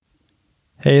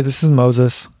Hey, this is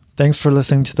Moses. Thanks for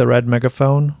listening to the Red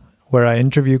Megaphone, where I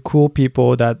interview cool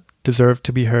people that deserve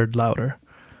to be heard louder.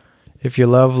 If you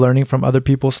love learning from other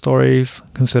people's stories,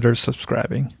 consider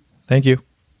subscribing. Thank you.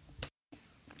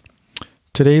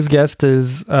 Today's guest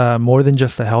is more than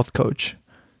just a health coach.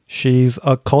 She's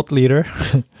a cult leader,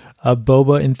 a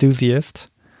boba enthusiast,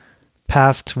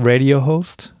 past radio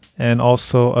host, and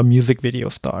also a music video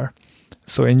star.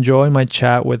 So enjoy my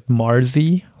chat with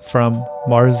Marzi from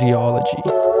Marziology.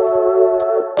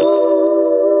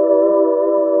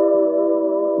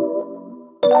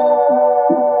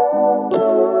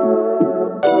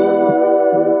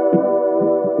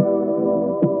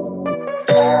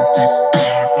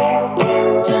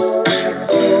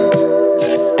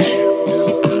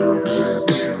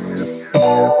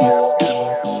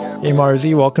 Hey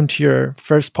Marzi, welcome to your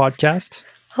first podcast.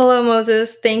 Hello,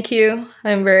 Moses. Thank you.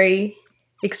 I'm very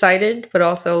excited, but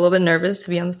also a little bit nervous to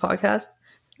be on this podcast.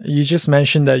 You just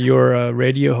mentioned that you're a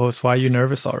radio host. Why are you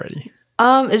nervous already?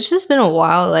 It's just been a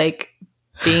while, like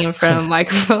being in front of a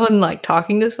microphone, like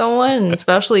talking to someone, and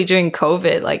especially during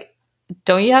COVID. Like,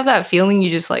 don't you have that feeling you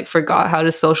just like forgot how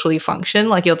to socially function?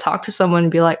 Like, you'll talk to someone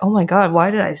and be like, "Oh my god, why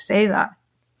did I say that?"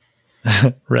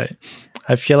 Right.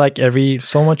 I feel like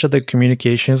so much of the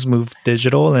communications move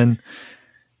digital, and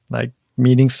like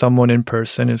meeting someone in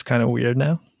person is kind of weird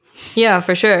now. Yeah,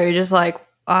 for sure. You're just like,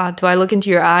 do I look into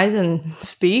your eyes and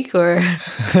speak, or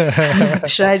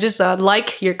should I just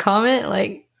like your comment?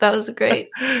 Like, that was great.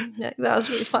 That was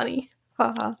really funny.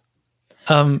 Haha.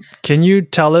 Can you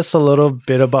tell us a little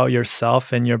bit about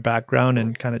yourself and your background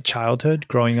and kind of childhood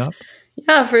growing up?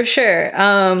 Yeah, for sure.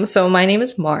 So my name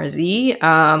is Marzi.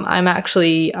 I'm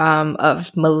actually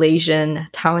of Malaysian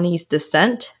Taiwanese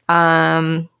descent.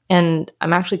 And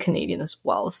I'm actually Canadian as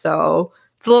well. So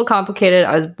it's a little complicated.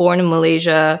 I was born in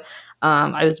Malaysia.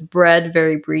 I was bred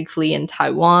very briefly in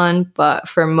Taiwan, but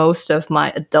for most of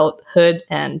my adulthood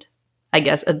and I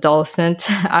guess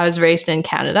adolescent, I was raised in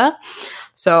Canada.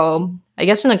 So I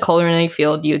guess in a culinary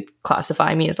field, you'd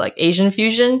classify me as like Asian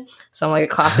fusion. So I'm like a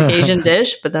classic Asian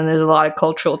dish, but then there's a lot of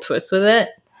cultural twists with it.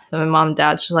 So my mom and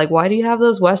dad's just like, why do you have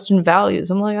those Western values?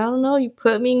 I'm like, I don't know. You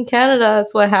put me in Canada.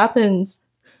 That's what happens.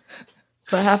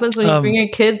 That's what happens when you bring your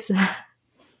kids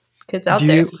out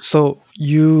there.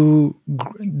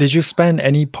 Did you spend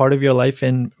any part of your life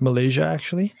in Malaysia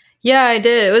actually? Yeah, I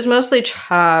did. It was mostly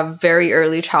very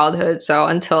early childhood. So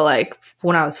until like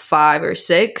when I was 5 or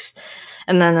 6.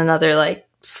 And then another like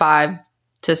 5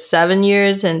 to 7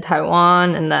 years in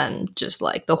Taiwan. And then just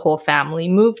like the whole family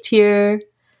moved here.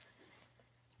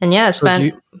 And yeah, I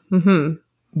spent...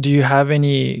 Do you have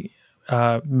any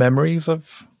memories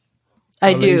of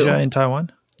Malaysia and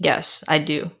Taiwan? Yes, I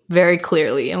do. Very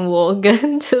clearly. And we'll get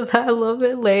into that a little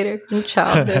bit later in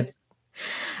childhood.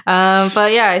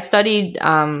 But yeah, I studied...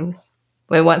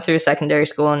 we went through secondary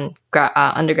school and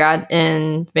undergrad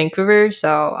in Vancouver.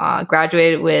 So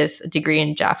graduated with a degree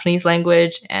in Japanese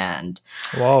language and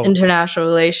international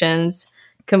relations,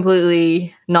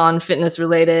 completely non-fitness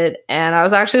related. And I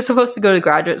was actually supposed to go to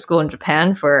graduate school in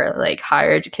Japan for like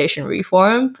higher education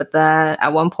reform. But then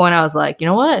at one point I was like, you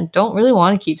know what? I don't really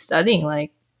want to keep studying.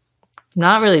 Like,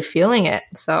 not really feeling it.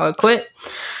 So I quit.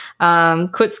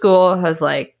 Quit school. I was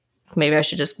like, maybe I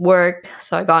should just work.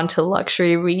 So I got into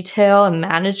luxury retail and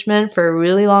management for a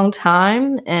really long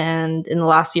time. And in the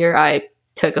last year, I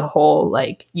took a whole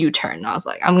like U-turn. I was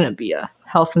like, I'm going to be a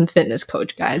health and fitness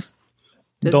coach, guys.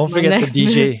 Don't forget the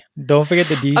DJ. Don't forget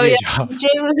the DJ job.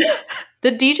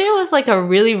 The DJ was like a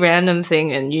really random thing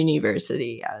in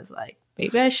university. I was like,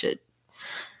 maybe I should.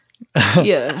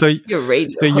 Yeah. So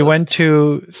you went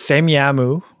to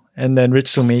Semiamu and then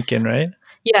Ritsumeikan, right?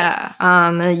 Yeah.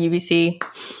 At UBC.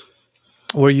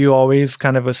 Were you always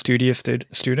kind of a studious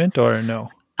student or no?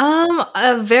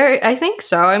 I think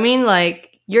so. I mean,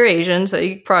 like, you're Asian, so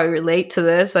you could probably relate to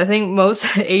this. I think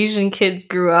most Asian kids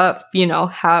grew up,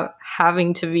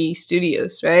 having to be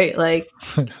studious, right? Like,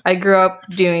 I grew up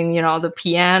doing, the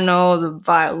piano, the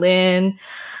violin,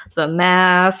 the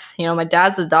math. My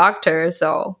dad's a doctor,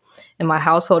 so in my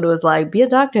household it was like, be a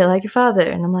doctor like your father.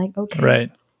 And I'm like, okay.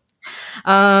 Right.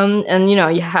 And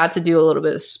you had to do a little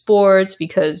bit of sports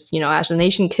because, as an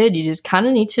Asian kid, you just kind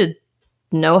of need to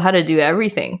know how to do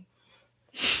everything.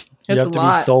 You have to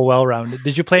be so well-rounded.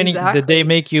 Did you play did they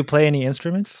make you play any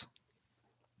instruments?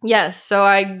 Yes. So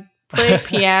I played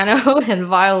piano and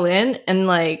violin, and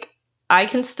like, I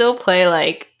can still play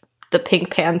like the Pink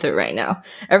Panther right now.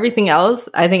 Everything else,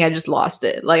 I think I just lost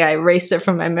it. Like, I erased it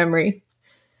from my memory.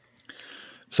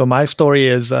 So my story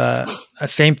is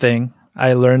same thing.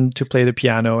 I learned to play the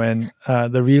piano, and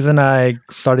the reason I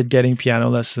started getting piano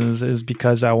lessons is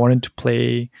because I wanted to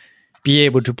play be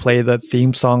able to play the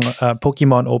theme song,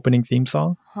 Pokemon opening theme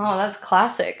song. Oh, that's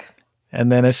classic.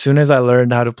 And then as soon as I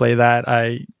learned how to play that,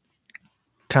 I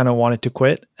kind of wanted to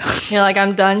quit. You're like,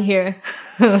 I'm done here.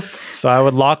 So I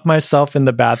would lock myself in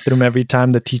the bathroom every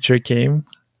time the teacher came.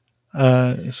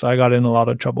 So I got in a lot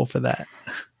of trouble for that.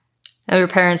 And your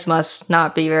parents must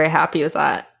not be very happy with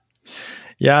that.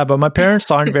 Yeah, but my parents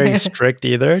aren't very strict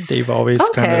either. They've always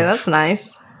That's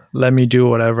nice. let me do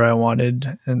whatever I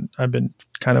wanted. And I've been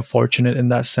kind of fortunate in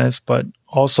that sense, but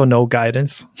also no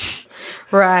guidance.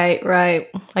 Right.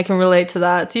 I can relate to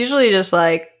that. It's usually just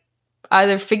like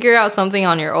either figure out something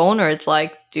on your own or it's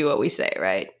like do what we say,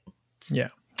 right? Yeah.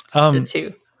 It's the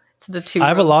two. It's the two. I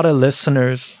have a lot of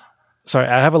listeners. Sorry,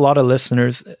 I have a lot of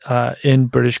listeners in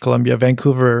British Columbia,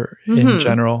 Vancouver in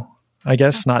general. I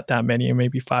guess not that many,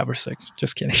 maybe 5 or 6.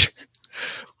 Just kidding.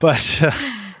 But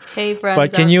hey, friends.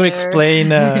 but can you explain?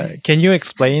 Can you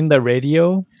explain the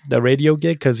radio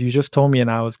gig? Because you just told me, and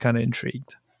I was kind of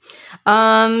intrigued.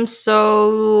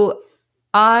 So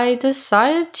I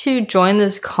decided to join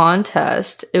this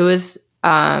contest. It was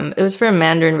for a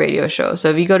Mandarin radio show. So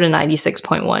if you go to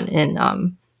 96.1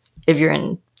 in if you're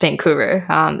in Vancouver,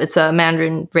 it's a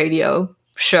Mandarin radio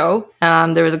show.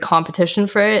 There was a competition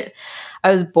for it. I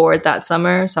was bored that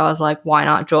summer, so I was like, why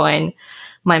not join?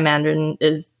 My Mandarin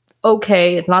is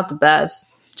okay. It's not the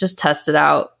best. Just test it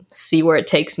out, see where it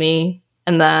takes me.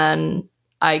 And then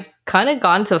I kind of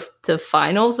got to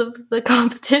finals of the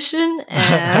competition,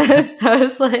 and I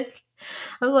was like,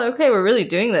 okay, we're really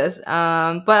doing this.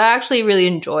 But I actually really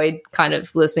enjoyed kind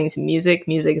of listening to music.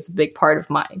 Music is a big part of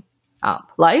my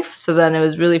life. So then it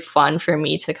was really fun for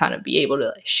me to kind of be able to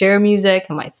like, share music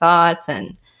and my thoughts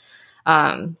and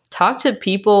talk to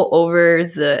people over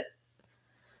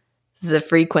the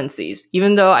frequencies,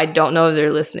 even though I don't know if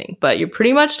they're listening, but you're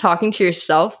pretty much talking to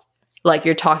yourself like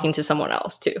you're talking to someone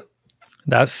else too.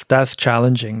 That's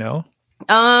challenging, no?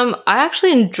 I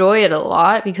actually enjoy it a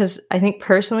lot because I think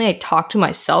personally I talk to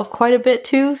myself quite a bit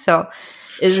too. So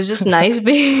it was just nice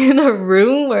being in a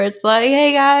room where it's like,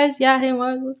 hey guys, yeah, hey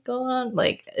Mark, what's going on?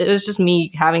 Like it was just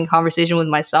me having a conversation with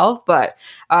myself. But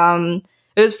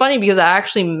it was funny because I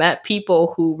actually met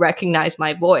people who recognized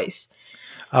my voice.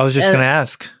 I was just going to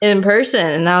ask. In person.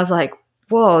 And I was like,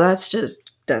 whoa,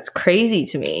 that's crazy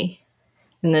to me.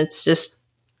 And it's just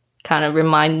kind of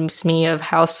reminds me of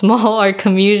how small our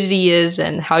community is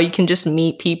and how you can just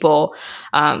meet people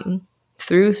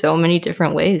through so many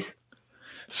different ways.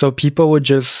 So people would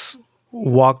just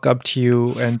walk up to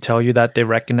you and tell you that they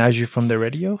recognize you from the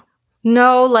radio?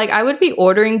 No, like I would be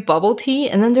ordering bubble tea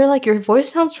and then they're like, your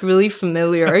voice sounds really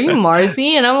familiar. Are you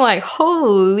Marcy? And I'm like,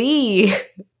 holy,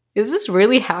 is this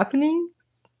really happening?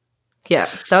 Yeah,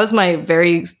 that was my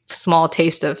very small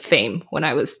taste of fame when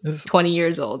I was 20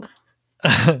 years old.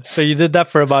 So you did that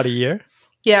for about a year?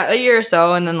 Yeah, a year or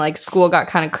so. And then like school got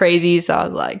kind of crazy. So I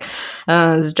was like,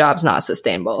 this job's not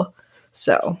sustainable.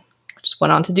 So I just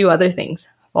went on to do other things.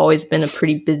 I've always been a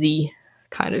pretty busy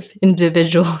kind of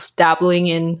individual, dabbling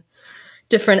in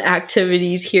different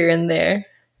activities here and there.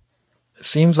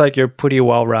 Seems like you're pretty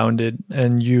well-rounded.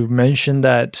 And you mentioned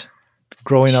that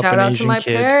growing up an Asian kid. Shout out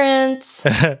to my parents.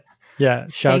 Yeah,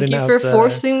 shouting out. Thank you for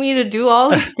forcing me to do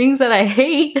all these things that I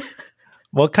hate.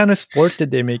 What kind of sports did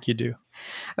they make you do?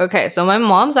 Okay, so my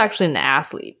mom's actually an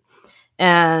athlete.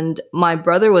 And my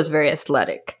brother was very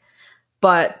athletic.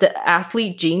 But the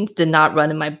athlete genes did not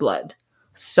run in my blood.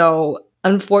 So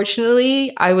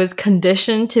unfortunately, I was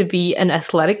conditioned to be an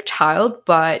athletic child,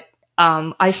 but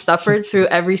I suffered through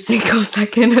every single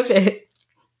second of it.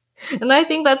 And I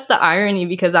think that's the irony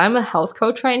because I'm a health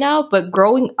coach right now, but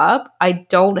growing up, I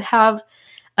don't have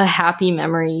a happy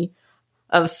memory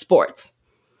of sports.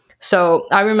 So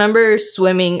I remember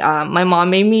swimming. My mom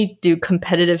made me do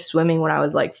competitive swimming when I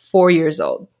was like 4 years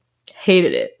old.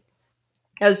 Hated it.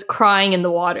 I was crying in the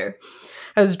water.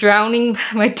 I was drowning.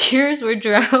 My tears were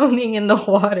drowning in the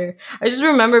water. I just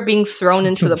remember being thrown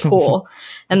into the pool.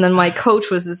 And then my coach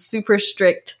was a super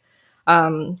strict,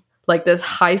 like this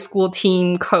high school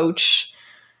team coach,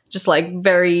 just like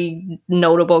very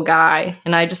notable guy.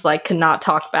 And I just like could not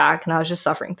talk back and I was just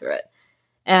suffering through it.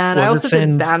 And I also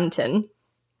did badminton.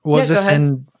 Was this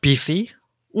in BC?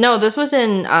 No, this was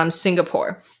in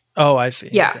Singapore. Oh, I see.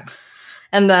 Yeah. Okay.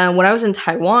 And then when I was in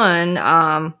Taiwan,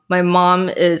 my mom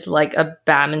is like a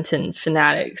badminton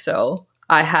fanatic. So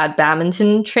I had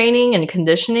badminton training and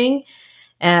conditioning.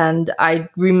 And I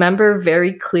remember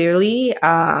very clearly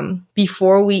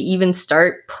before we even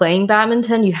start playing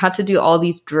badminton, you had to do all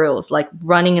these drills, like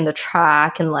running in the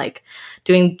track and like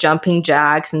doing jumping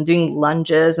jacks and doing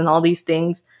lunges and all these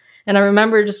things. And I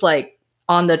remember just like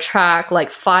on the track, like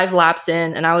 5 laps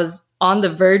in, and I was on the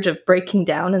verge of breaking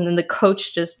down. And then the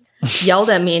coach just yelled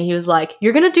at me and he was like,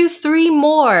 "You're going to do 3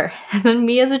 more." And then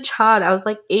me as a child, I was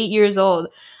like 8 years old.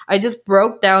 I just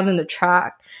broke down in the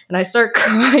track and I started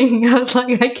crying. I was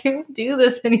like, I can't do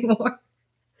this anymore.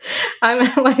 I'm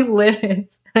at my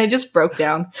limits. And I just broke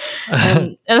down.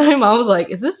 And my mom was like,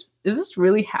 is this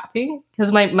really happening?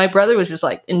 Because my brother was just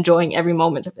like enjoying every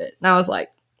moment of it. And I was like,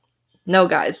 no,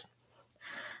 guys,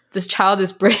 this child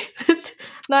is brave.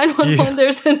 911,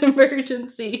 there's an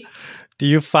emergency. Do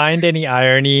you find any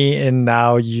irony in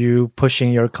now you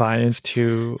pushing your clients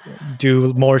to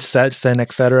do more sets and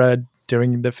etc.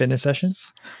 during the fitness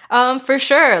sessions? For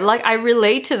sure. Like, I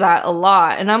relate to that a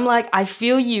lot. And I'm like, I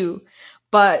feel you.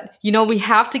 But, we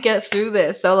have to get through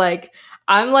this. So, like,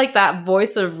 I'm like that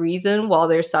voice of reason while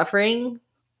they're suffering.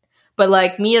 But,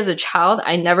 like, me as a child,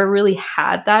 I never really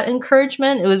had that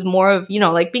encouragement. It was more of,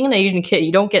 like being an Asian kid,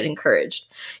 you don't get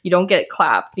encouraged. You don't get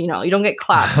clapped. You don't get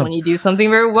claps when you do something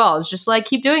very well. It's just like,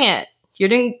 keep doing it.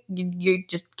 You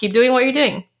just keep doing what you're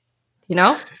doing,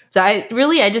 So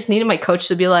I just needed my coach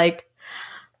to be like,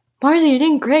 Marzi, you're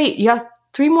doing great. You have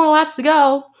 3 more laps to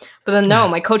go. But then no,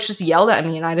 my coach just yelled at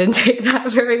me and I didn't take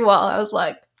that very well. I was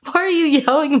like, why are you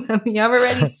yelling at me? I'm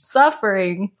already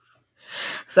suffering.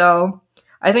 So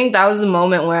I think that was the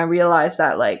moment where I realized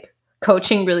that like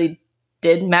coaching really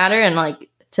did matter. And like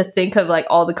to think of like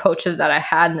all the coaches that I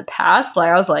had in the past, like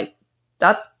I was like,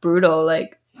 that's brutal.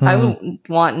 Like I wouldn't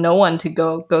want no one to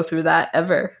go through that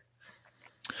ever.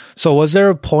 So was there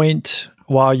a point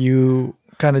while you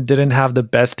kind of didn't have the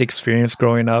best experience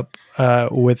growing up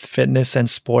with fitness and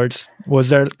sports? Was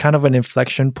there kind of an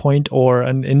inflection point or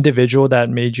an individual that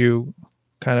made you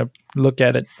kind of look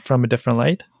at it from a different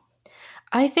light?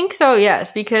 I think so,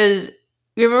 yes, because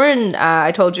you remember when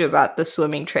I told you about the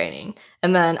swimming training,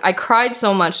 and then I cried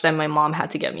so much that my mom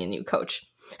had to get me a new coach.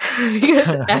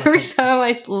 Because every time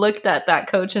I looked at that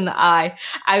coach in the eye,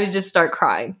 I would just start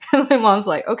crying. My mom's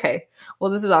like, okay,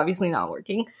 well, this is obviously not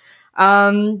working.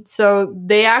 So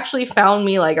they actually found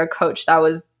me like a coach that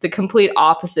was the complete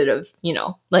opposite of,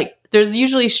 like there's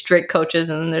usually strict coaches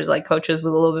and then there's like coaches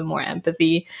with a little bit more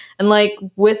empathy. And like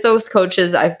with those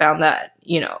coaches, I found that,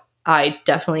 I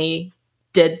definitely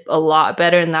did a lot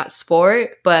better in that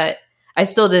sport, but I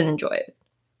still didn't enjoy it,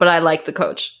 but I liked the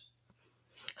coach.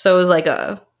 So it was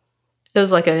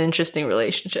like an interesting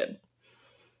relationship.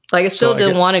 Like I still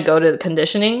didn't want to go to the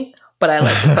conditioning, but I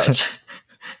liked the coach.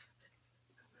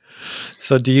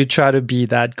 So do you try to be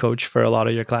that coach for a lot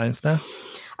of your clients now?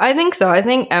 I think so. I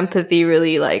think empathy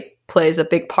really like plays a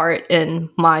big part in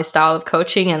my style of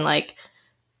coaching and like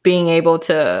being able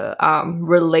to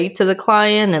relate to the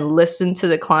client and listen to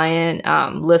the client,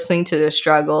 listening to their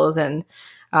struggles and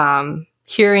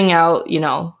hearing out,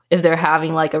 if they're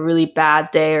having like a really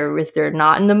bad day or if they're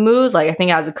not in the mood. Like I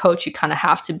think as a coach, you kind of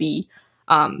have to be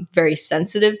very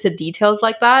sensitive to details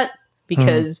like that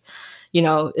because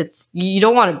it's you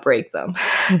don't want to break them.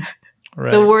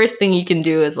 Right. The worst thing you can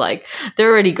do is like they're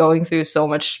already going through so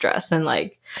much stress and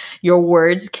like your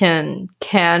words can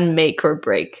make or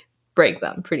break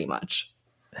them pretty much.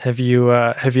 Have you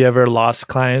ever lost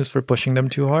clients for pushing them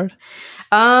too hard?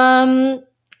 I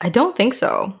don't think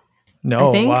so.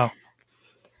 No, wow.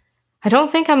 I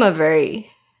don't think I'm a very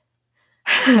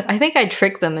I think I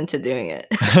trick them into doing it.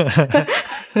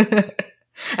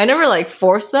 I never like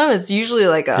force them. It's usually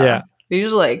like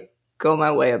usually like go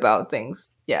my way about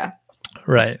things. Yeah.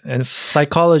 Right. And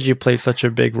psychology plays such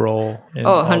a big role in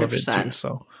all 100%. of it too,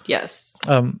 so. Yes.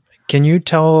 Can you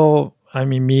tell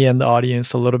me and the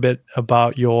audience a little bit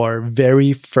about your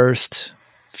very first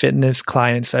fitness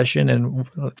client session and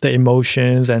the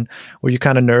emotions, and were you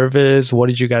kind of nervous? What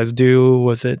did you guys do?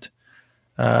 Was it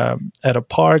at a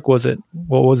park? What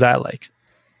was that like?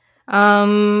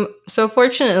 So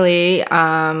fortunately,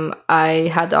 I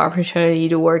had the opportunity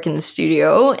to work in the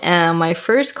studio, and my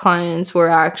first clients were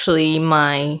actually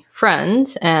my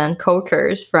friends and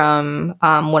coworkers from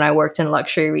when I worked in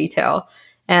luxury retail.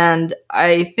 And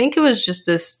I think it was just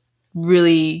this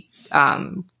really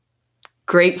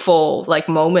grateful like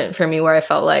moment for me where I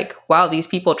felt like, wow, these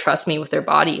people trust me with their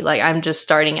body. Like I'm just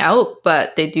starting out,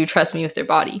 but they do trust me with their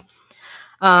body.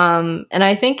 And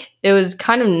I think it was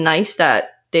kind of nice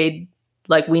that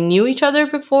we knew each other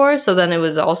before. So then it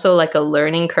was also like a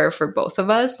learning curve for both of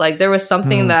us. Like there was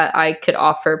something that I could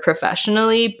offer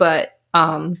professionally, but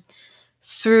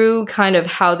through kind of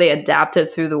how they adapted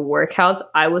through the workouts,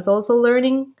 I was also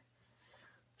learning.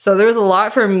 So there was a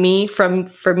lot for me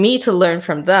to learn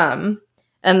from them.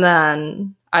 And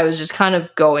then I was just kind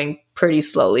of going pretty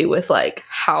slowly with like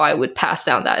how I would pass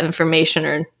down that information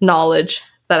or knowledge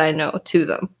that I know to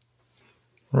them.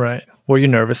 Right. Were you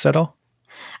nervous at all?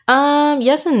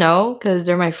 Yes and no, because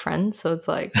they're my friends, so it's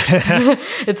like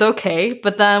it's okay.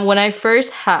 But then when I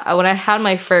had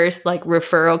my first like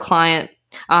referral client,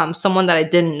 someone that I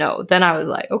didn't know, then I was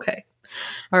like, okay,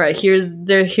 all right, here's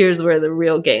where the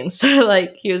real game. So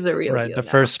like here's the real Right, deal the now.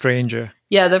 first stranger.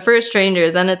 Yeah, the first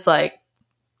stranger. Then it's like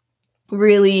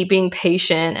really being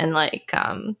patient and like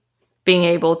being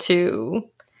able to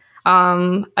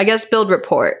I guess build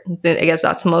rapport. I guess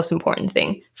that's the most important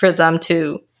thing for them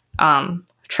to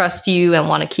trust you and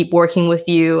want to keep working with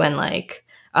you and like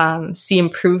see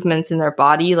improvements in their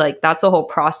body. Like that's a whole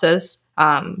process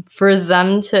for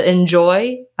them to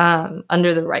enjoy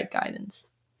under the right guidance.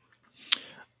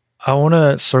 I want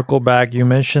to circle back. You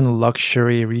mentioned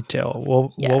luxury retail.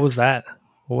 What was that? Yes.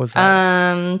 What was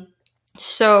that?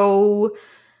 So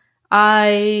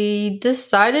I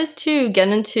decided to get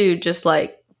into just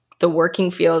like the working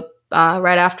field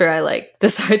right after I like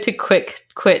decided to quit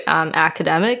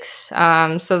academics.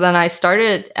 So then I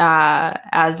started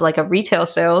as like a retail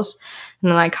sales,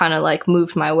 and then I kind of like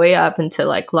moved my way up into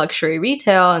like luxury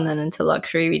retail, and then into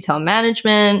luxury retail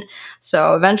management.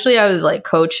 So eventually, I was like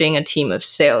coaching a team of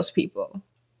salespeople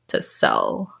to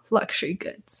sell luxury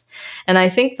goods, and I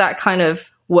think that kind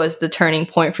of was the turning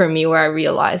point for me, where I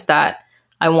realized that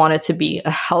I wanted to be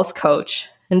a health coach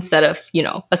instead of,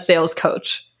 a sales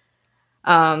coach.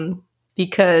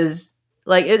 Because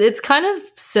like it's kind of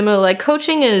similar. Like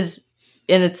coaching is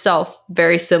in itself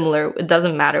very similar. It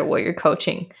doesn't matter what you're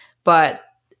coaching, but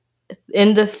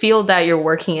in the field that you're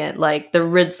working in, like the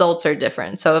results are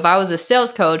different. So if I was a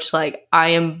sales coach, like I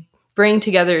am bringing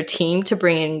together a team to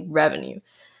bring in revenue.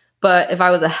 But if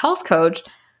I was a health coach,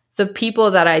 the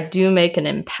people that I do make an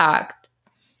impact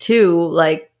to,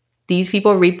 like these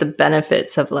people reap the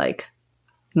benefits of like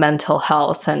mental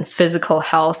health and physical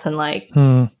health and like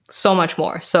so much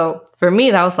more. So for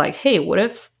me, that was like, hey, what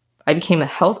if I became a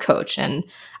health coach and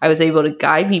I was able to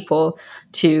guide people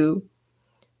to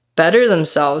better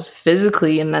themselves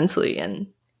physically and mentally and,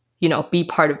 be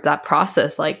part of that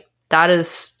process? Like that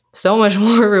is so much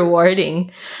more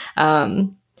rewarding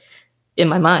in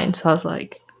my mind. So I was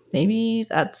like, maybe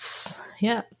that's,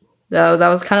 yeah. That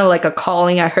was kind of like a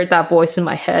calling. I heard that voice in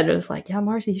my head. It was like, yeah,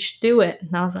 Marcy, you should do it.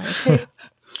 And I was like, okay.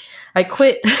 I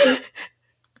quit.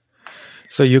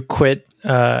 So you quit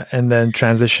and then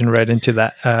transitioned right into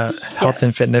that health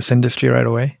and fitness industry right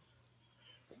away?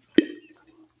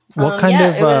 What kind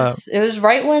of... It was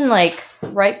right when, like,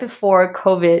 right before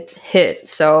COVID hit.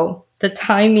 So the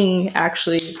timing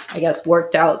actually, I guess,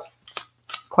 worked out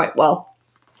quite well.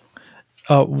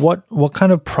 What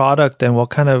kind of product and what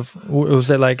kind of... Was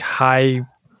it like high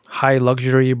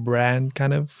luxury brand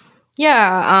kind of?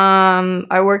 Yeah.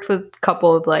 I worked with a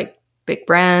couple of, like, big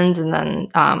brands, and then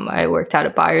I worked at a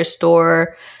buyer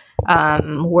store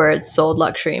where it sold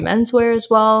luxury menswear as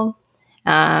well.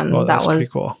 That's pretty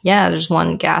cool. Yeah, there's one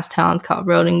in Gastown. It's called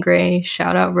Road and Gray.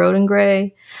 Shout out Road and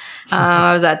Gray.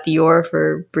 I was at Dior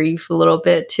for a little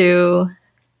bit too.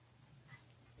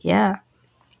 Yeah,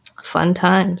 fun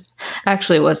times.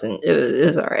 Actually, it wasn't. It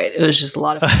was all right. It was just a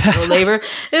lot of labor.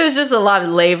 It was just a lot of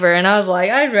labor, and I was like,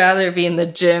 I'd rather be in the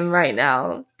gym right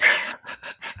now.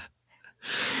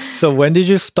 So when did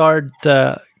you start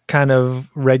kind of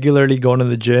regularly going to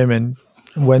the gym, and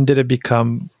when did it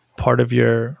become part of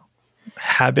your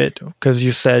habit? Because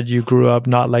you said you grew up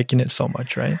not liking it so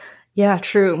much, right? Yeah,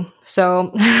 true.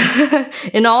 So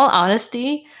in all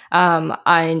honesty,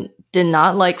 I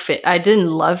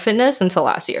didn't love fitness until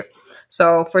last year.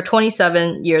 So for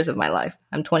 27 years of my life,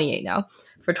 I'm 28 now.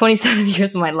 For 27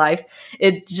 years of my life,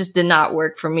 it just did not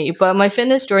work for me. But my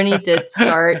fitness journey did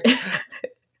start.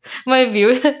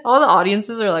 All the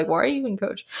audiences are like, why are you even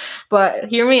coach? But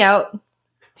hear me out.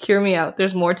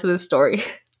 There's more to this story.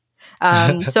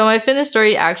 So my fitness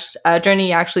journey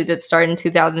actually did start in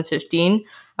 2015.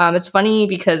 It's funny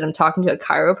because I'm talking to a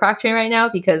chiropractor right now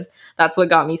because that's what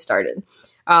got me started.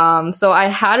 So I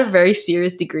had a very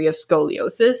serious degree of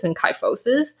scoliosis and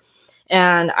kyphosis,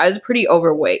 and I was pretty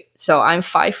overweight. So I'm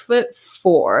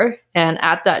 5'4", and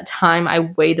at that time I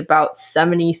weighed about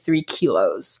 73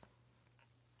 kilos,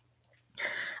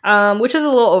 which is a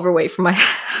little overweight for my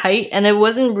height. And it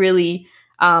wasn't really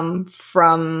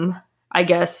from, I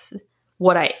guess,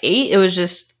 what I ate. It was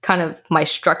just kind of my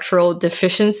structural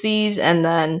deficiencies and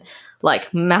then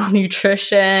like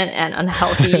malnutrition and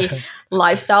unhealthy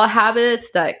lifestyle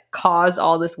habits that cause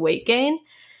all this weight gain.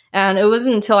 And it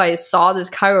wasn't until I saw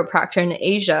this chiropractor in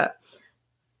Asia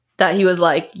that he was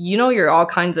like, you're all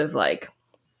kinds of like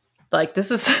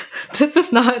this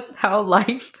is not how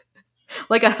life,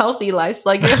 like a healthy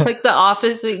lifestyle. Like you're like the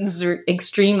opposite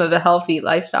extreme of a healthy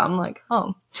lifestyle. I'm like,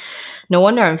 oh, no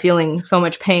wonder I'm feeling so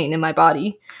much pain in my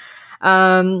body.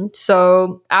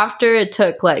 So after it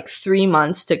took like 3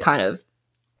 months to kind of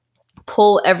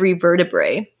pull every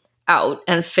vertebrae out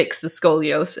and fix the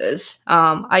scoliosis,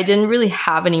 I didn't really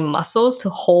have any muscles to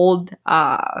hold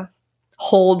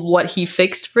what he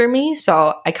fixed for me.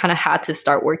 So I kind of had to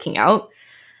start working out.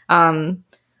 And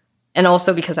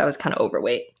also because I was kind of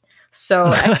overweight.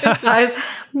 So exercise,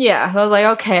 yeah, I was like,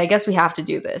 okay, I guess we have to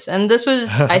do this. And this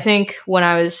was, I think, when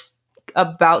I was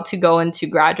about to go into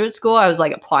graduate school, I was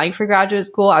like applying for graduate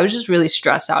school. I was just really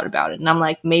stressed out about it. And I'm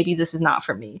like, maybe this is not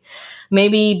for me.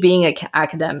 Maybe being an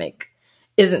academic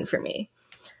isn't for me.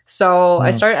 So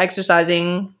I started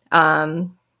exercising to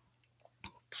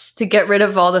get rid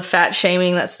of all the fat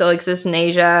shaming that still exists in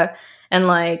Asia, and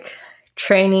like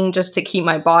training just to keep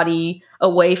my body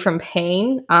away from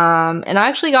pain. And I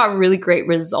actually got really great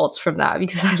results from that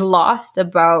because I lost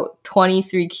about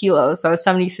 23 kilos. So I was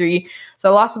 73. So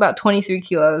I lost about 23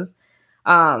 kilos.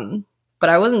 But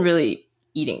I wasn't really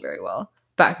eating very well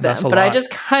back then. But I just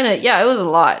kind of, it was a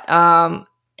lot.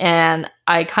 And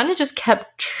I kind of just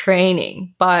kept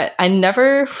training, but I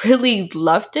never really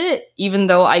loved it, even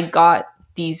though I got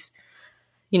these,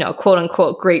 quote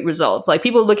unquote, great results. Like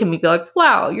people look at me and be like,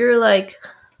 wow, you're like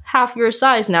half your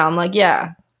size now. I'm like,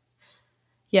 yeah,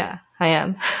 I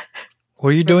am.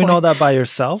 Were you doing all that by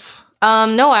yourself?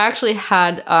 No, I actually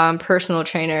had personal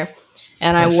trainer,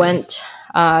 and I went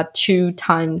 2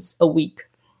 times a week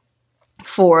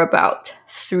for about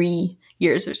 3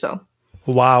 years or so.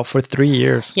 Wow, for 3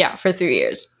 years. Yeah, for 3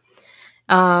 years.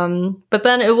 But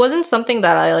then it wasn't something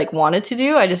that I like wanted to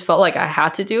do. I just felt like I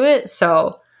had to do it.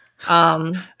 So it's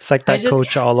like that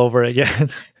coach all over again.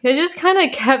 I just kind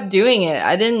of kept doing it.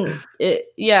 I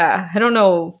don't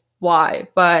know why,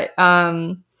 but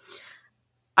I'm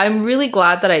really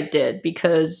glad that I did,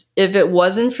 because if it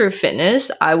wasn't for fitness,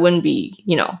 I wouldn't be,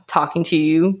 talking to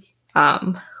you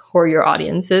or your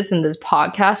audiences in this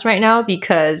podcast right now,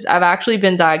 because I've actually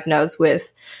been diagnosed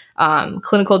with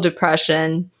clinical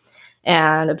depression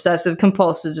and obsessive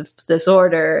compulsive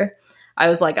disorder. I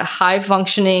was like a high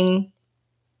functioning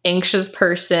anxious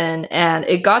person, and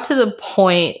it got to the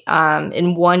point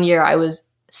in 1 year I was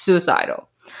suicidal.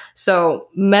 So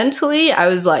mentally I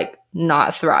was like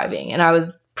not thriving, and I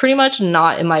was pretty much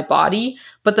not in my body,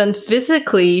 but then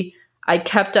physically I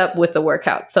kept up with the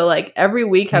workout. So like every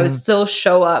week I would still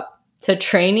show up to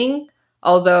training,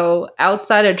 although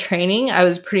outside of training I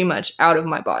was pretty much out of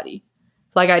my body.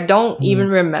 Like I don't even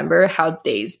remember how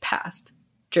days passed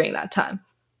during that time.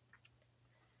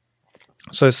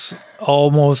 So it's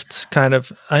almost kind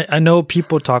of, I know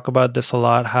people talk about this a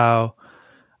lot, how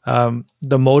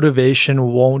the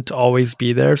motivation won't always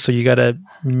be there. So you got to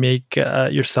make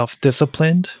yourself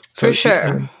disciplined. So for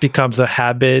sure. It becomes a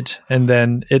habit, and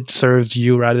then it serves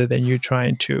you rather than you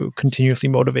trying to continuously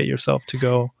motivate yourself to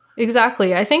go.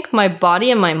 Exactly. I think my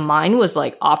body and my mind was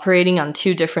like operating on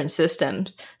 2 different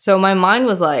systems. So my mind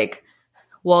was like,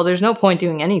 well, there's no point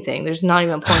doing anything. There's not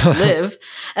even a point to live.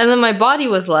 And then my body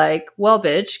was like, well,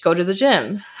 bitch, go to the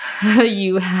gym.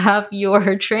 You have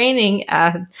your training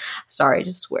at... Sorry, I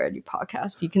just swear at your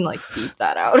podcast. You can like beep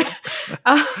that out.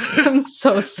 I'm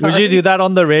so sorry. Would you do that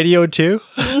on the radio too?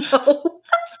 No.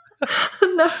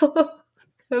 No.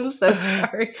 I'm so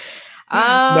sorry.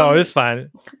 No, it's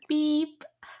fine. Beep.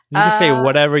 You can say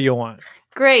whatever you want.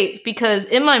 Great, because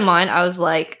in my mind, I was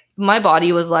like, my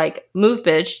body was like, move,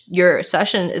 bitch, your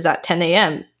session is at 10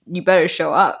 a.m. You better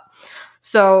show up.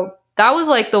 So that was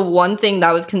like the one thing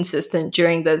that was consistent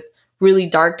during this really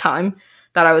dark time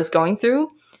that I was going through.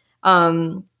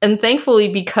 And thankfully,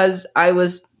 because I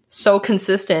was so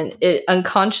consistent, it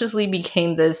unconsciously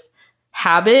became this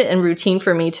habit and routine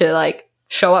for me to like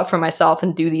show up for myself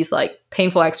and do these like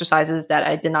painful exercises that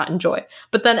I did not enjoy.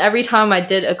 But then every time I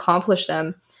did accomplish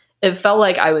them, it felt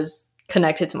like I was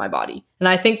connected to my body. And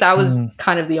I think that was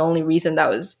kind of the only reason that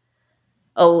was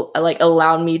like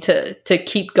allowed me to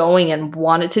keep going and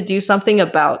wanted to do something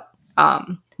about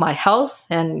my health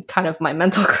and kind of my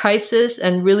mental crisis,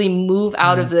 and really move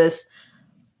out of this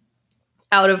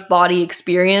out of body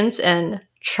experience and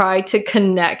try to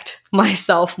connect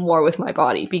myself more with my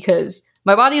body, because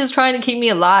my body was trying to keep me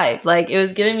alive. Like it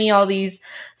was giving me all these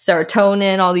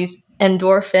serotonin, all these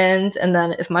endorphins. And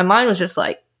then if my mind was just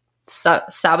like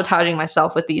sabotaging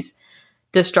myself with these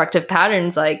destructive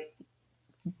patterns, like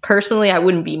personally, I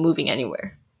wouldn't be moving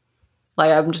anywhere.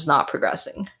 Like I'm just not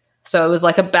progressing. So it was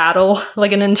like a battle,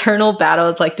 like an internal battle.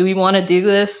 It's like, do we want to do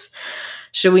this?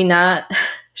 Should we not?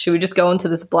 Should we just go into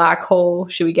this black hole?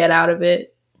 Should we get out of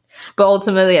it? But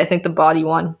ultimately, I think the body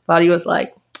won. Body was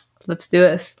like, let's do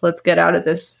this. Let's get out of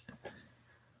this.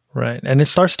 Right. And it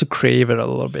starts to crave it a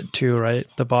little bit too, right?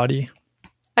 The body.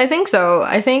 I think so.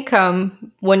 I think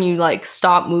when you like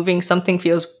stop moving, something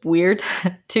feels weird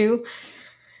too.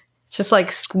 It's just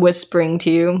like whispering to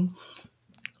you.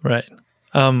 Right.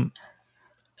 Um,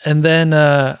 and then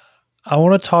I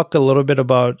want to talk a little bit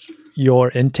about your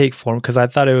intake form because I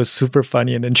thought it was super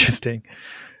funny and interesting.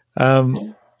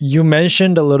 You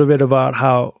mentioned a little bit about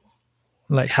how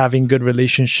like having good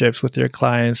relationships with your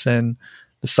clients and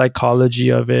the psychology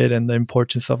of it and the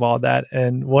importance of all that.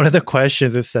 And one of the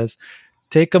questions it says,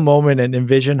 take a moment and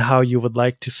envision how you would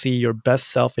like to see your best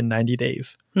self in 90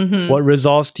 days. Mm-hmm. What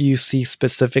results do you see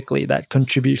specifically that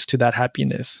contributes to that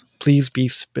happiness? Please be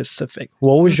specific.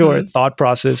 What was your thought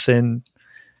process in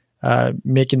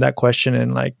making that question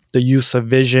and like the use of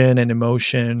vision and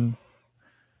emotion?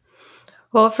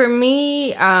 Well, for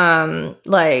me,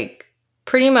 like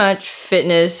pretty much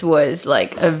fitness was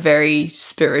like a very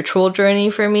spiritual journey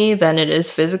for me than it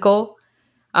is physical.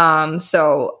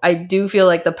 So I do feel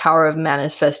like the power of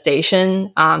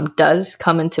manifestation does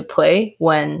come into play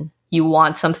when you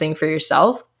want something for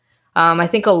yourself. I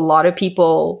think a lot of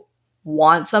people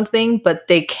want something, but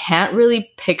they can't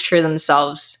really picture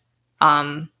themselves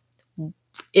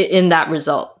in that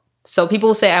result. So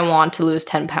people say, I want to lose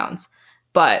 10 pounds.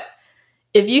 But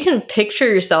if you can picture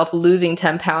yourself losing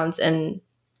 10 pounds and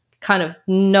kind of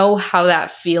know how that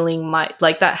feeling might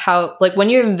like that, how like when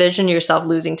you envision yourself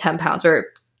losing 10 pounds or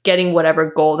getting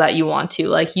whatever goal that you want to,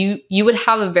 like you would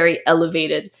have a very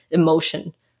elevated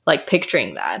emotion, like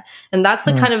picturing that. And that's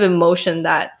the kind of emotion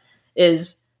that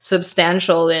is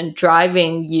substantial in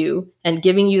driving you and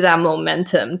giving you that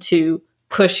momentum to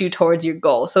push you towards your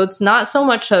goal. So it's not so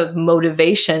much of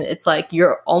motivation. It's like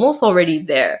you're almost already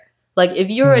there. Like if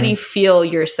you already feel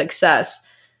your success,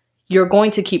 you're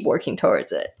going to keep working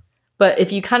towards it. But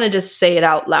if you kind of just say it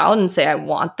out loud and say, I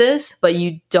want this, but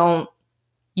you don't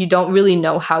really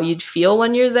know how you'd feel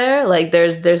when you're there, like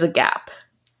there's a gap.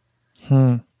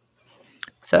 So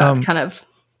that's kind of,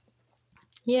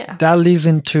 yeah. That leads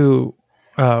into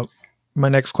my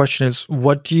next question is,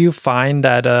 what do you find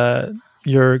that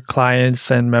your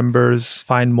clients and members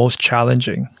find most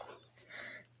challenging?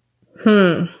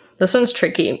 This one's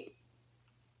tricky.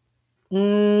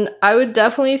 I would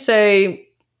definitely say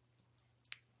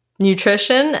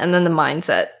nutrition and then the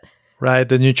mindset. Right.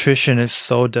 The nutrition is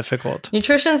so difficult.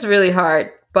 Nutrition is really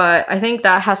hard, but I think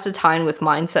that has to tie in with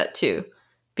mindset too,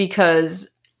 because,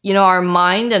 you know, our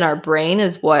mind and our brain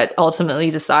is what ultimately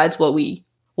decides what we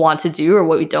want to do or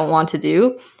what we don't want to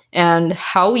do. And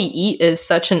how we eat is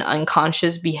such an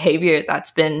unconscious behavior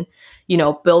that's been, you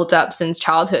know, built up since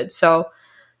childhood. So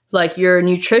like your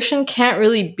nutrition can't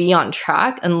really be on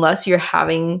track unless you're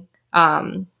having,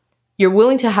 you're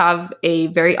willing to have a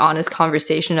very honest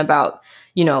conversation about,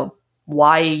 you know,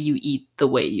 why you eat the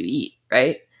way you eat,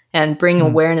 right? And bring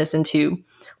awareness into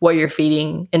what you're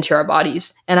feeding into our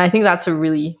bodies. And I think that's a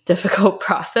really difficult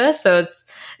process. So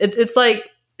it's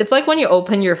like when you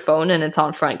open your phone and it's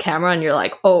on front camera and you're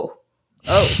like, oh,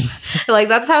 like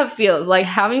that's how it feels. Like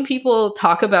having people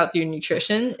talk about your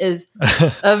nutrition is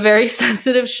a very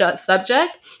sensitive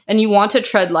subject, and you want to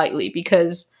tread lightly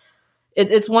because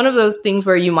it's one of those things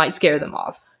where you might scare them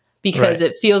off because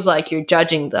it feels like you're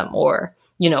judging them, or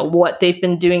you know what they've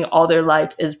been doing all their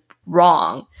life is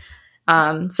wrong.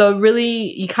 So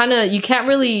really, you can't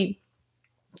really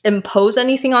impose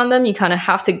anything on them. You kind of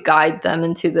have to guide them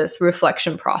into this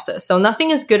reflection process. So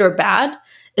nothing is good or bad.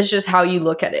 It's just how you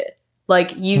look at it.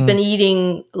 Like you've been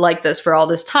eating like this for all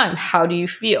this time. How do you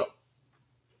feel?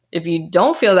 If you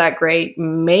don't feel that great,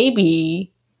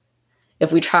 maybe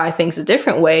if we try things a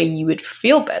different way, you would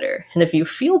feel better. And if you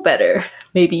feel better,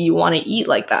 maybe you want to eat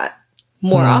like that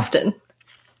more often.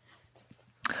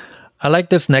 I like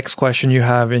this next question you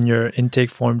have in your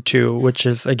intake form too, which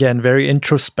is again very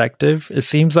introspective. It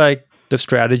seems like the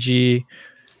strategy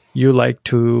you like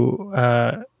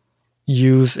to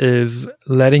use is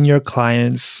letting your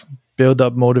clients build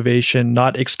up motivation,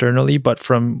 not externally, but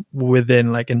from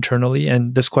within, like internally.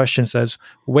 And this question says,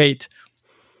 wait,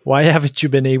 why haven't you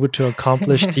been able to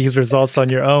accomplish these results on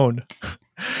your own?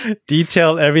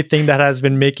 Detail everything that has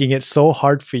been making it so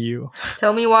hard for you.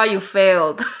 Tell me why you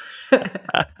failed.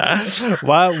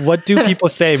 What do people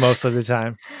say most of the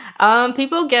time?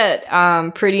 People get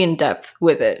pretty in depth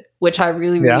with it, which I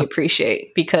really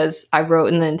appreciate, because I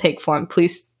wrote in the intake form,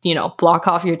 please, you know, block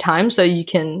off your time so you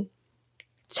can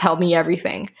tell me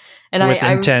everything. And with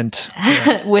intent.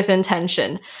 With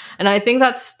intention. And I think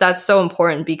that's so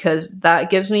important, because that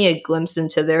gives me a glimpse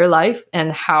into their life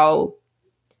and how,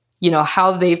 you know,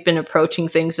 how they've been approaching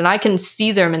things. And I can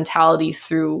see their mentality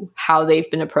through how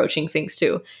they've been approaching things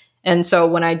too. And so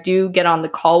when I do get on the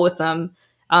call with them,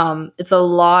 it's a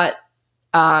lot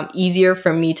easier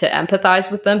for me to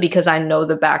empathize with them because I know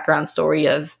the background story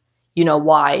of, you know,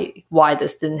 why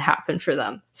this didn't happen for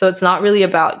them. So it's not really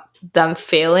about them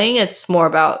failing. It's more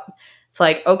about, it's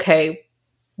like, okay,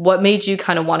 what made you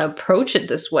kind of want to approach it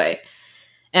this way?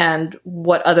 And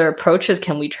what other approaches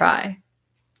can we try?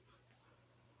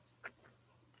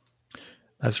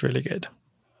 That's really good.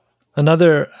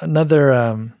 Another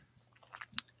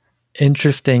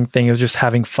interesting thing is just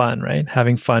having fun, right?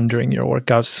 Having fun during your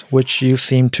workouts, which you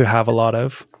seem to have a lot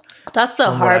of. That's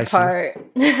the hard part.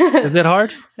 Is it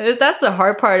hard? That's the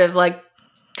hard part of like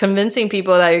convincing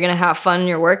people that you're going to have fun in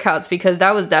your workouts, because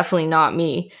that was definitely not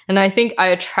me. And I think I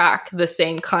attract the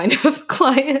same kind of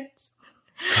clients.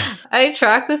 I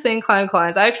attract the same kind of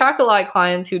clients. I attract a lot of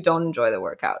clients who don't enjoy the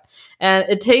workout. And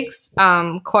it takes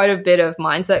quite a bit of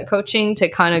mindset coaching to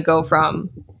kind of go from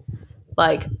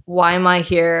like, why am I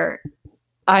here?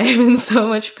 I am in so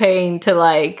much pain, to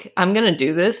like, I'm going to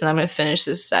do this and I'm going to finish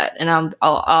this set. And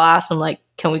I'll ask them like,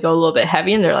 can we go a little bit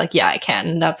heavy? And they're like, yeah, I can.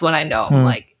 And that's when I know I'm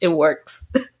like, it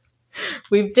works.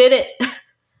 We've did it.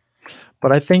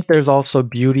 But I think there's also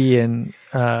beauty in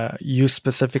you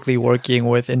specifically working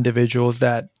with individuals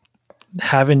that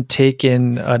haven't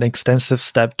taken an extensive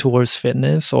step towards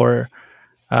fitness, or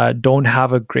don't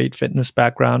have a great fitness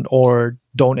background, or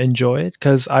don't enjoy it.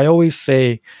 Because I always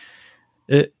say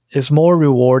it is more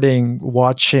rewarding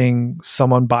watching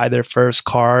someone buy their first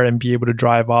car and be able to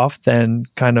drive off than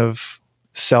kind of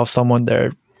sell someone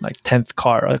their like 10th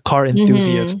car, a car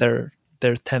enthusiast, their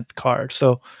 10th car.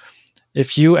 So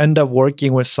if you end up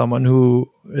working with someone who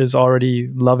is already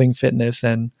loving fitness,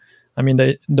 and I mean,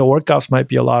 the workouts might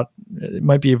be it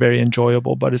might be very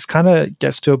enjoyable, but it's kind of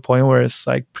gets to a point where it's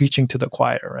like preaching to the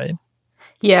choir, right?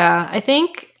 Yeah, I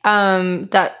think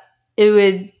that it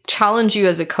would challenge you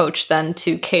as a coach then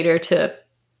to cater to,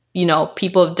 you know,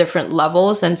 people of different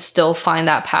levels and still find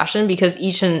that passion, because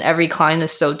each and every client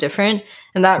is so different.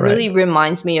 And that really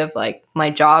reminds me of like my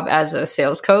job as a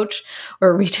sales coach or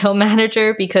a retail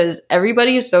manager, because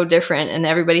everybody is so different and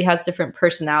everybody has different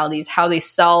personalities. How they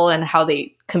sell and how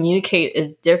they communicate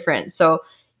is different. So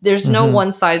there's no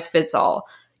one size fits all.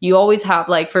 You always have,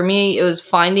 like, for me, it was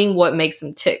finding what makes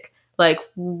them tick. Like,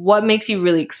 what makes you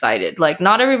really excited? Like,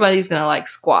 not everybody's going to like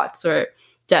squats or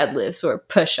deadlifts or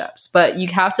push-ups, but you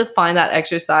have to find that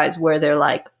exercise where they're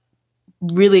like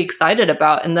really excited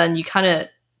about. And then you kind of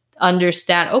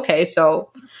understand, okay,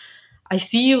 so I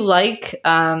see you like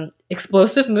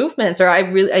explosive movements, or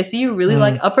I see you really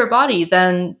like upper body.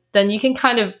 Then you can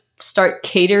kind of start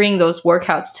catering those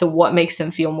workouts to what makes them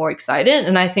feel more excited.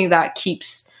 And I think that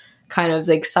keeps kind of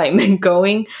the excitement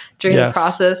going during the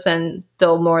process, and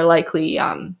they'll more likely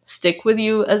stick with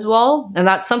you as well. And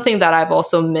that's something that I've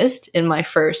also missed in my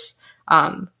first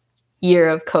year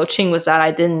of coaching, was that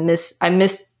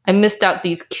I missed out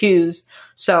these cues.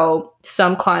 So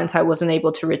some clients I wasn't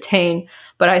able to retain,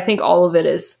 but I think all of it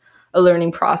is a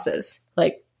learning process.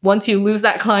 Like, once you lose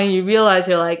that client, you realize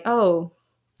you're like, oh,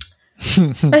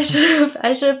 I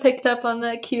should have picked up on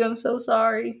that cue. I'm so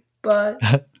sorry.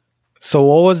 But so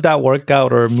what was that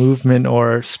workout or movement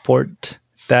or sport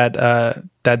that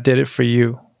did it for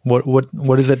you?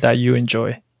 What is it that you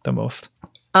enjoy the most?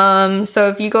 So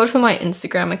if you go to my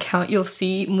Instagram account, you'll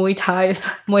see Muay Thai.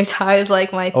 Muay Thai is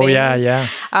like my thing. Oh yeah.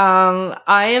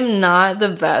 I am not the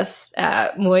best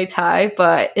at Muay Thai,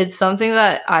 but it's something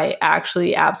that I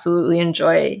actually absolutely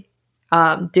enjoy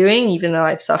doing, even though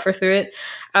I suffer through it.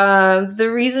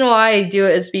 The reason why I do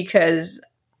it is because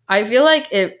I feel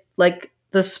like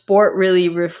the sport really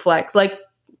reflects, like,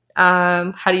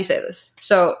 how do you say this?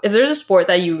 So if there's a sport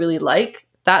that you really like,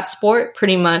 that sport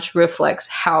pretty much reflects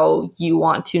how you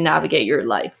want to navigate your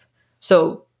life.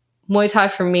 So Muay Thai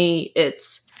for me,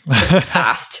 it's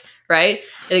fast, right?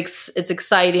 It's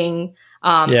exciting.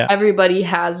 Everybody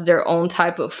has their own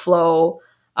type of flow.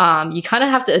 You kind of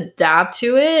have to adapt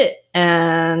to it,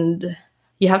 and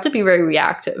you have to be very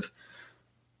reactive.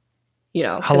 You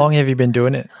know, how long have you been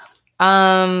doing it?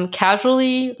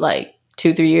 Casually, like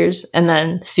 2-3 years, and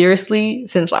then seriously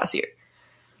since last year.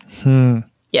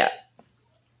 Yeah.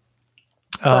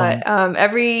 But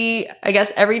every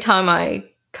time I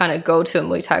kind of go to a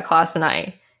Muay Thai class and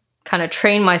I kind of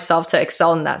train myself to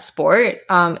excel in that sport,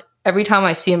 every time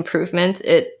I see improvement,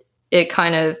 it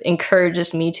kind of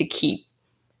encourages me to keep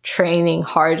training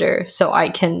harder so I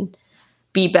can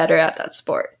be better at that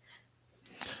sport.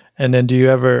 And then do you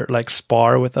ever like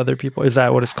spar with other people? Is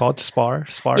that what it's called? Sparring?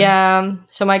 Yeah.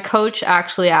 So my coach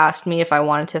actually asked me if I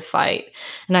wanted to fight.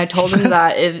 And I told him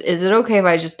that is it okay if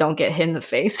I just don't get hit in the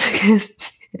face?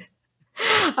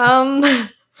 I'm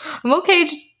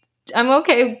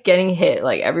okay getting hit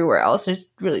like everywhere else. I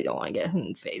just really don't want to get hit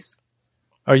in the face.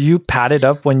 Are you padded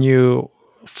up when you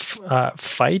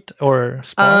fight or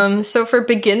spar? So for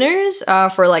beginners,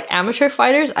 for like amateur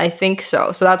fighters, I think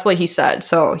so. So that's what he said.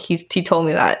 So he told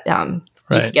me that you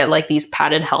could get like these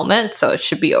padded helmets, so it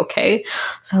should be okay.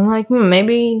 So I'm like,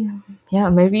 maybe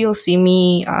you'll see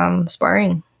me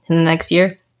sparring in the next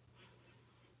year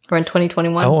or in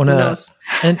 2021. Who knows?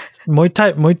 And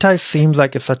Muay Thai seems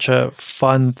like it's such a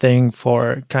fun thing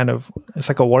for it's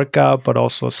like a workout, but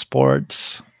also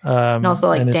sports. And also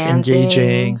like and it's dancing,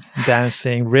 engaging,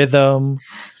 dancing, rhythm,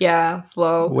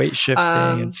 flow, weight shifting,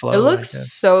 and flow. It looks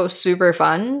so super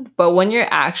fun, but when you're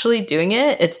actually doing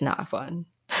it, it's not fun.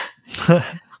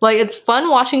 Like it's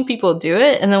fun watching people do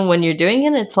it, and then when you're doing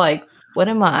it, it's like, what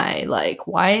am I like?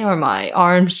 Why are my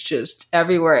arms just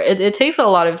everywhere? It takes a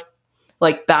lot of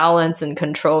like balance and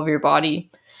control of your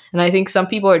body, and I think some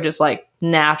people are just like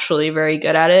naturally very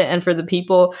good at it, and for the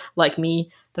people like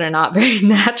me that are not very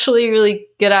naturally really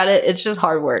good at it, it's just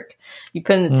hard work. You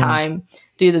put in the time,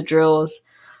 do the drills,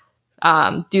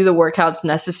 do the workouts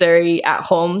necessary at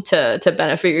home to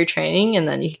benefit your training, and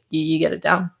then you get it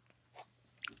down.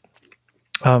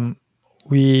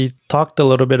 We talked a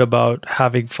little bit about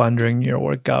having fun during your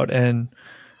workout and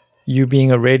you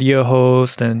being a radio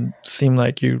host, and seem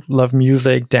like you love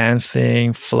music,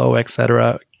 dancing, flow,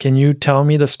 etc. Can you tell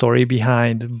me the story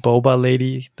behind Boba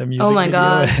Lady, the music Oh my video?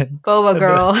 god, Boba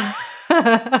Girl.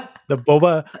 The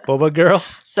Boba Girl?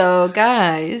 So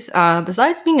guys,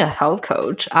 besides being a health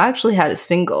coach, I actually had a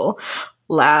single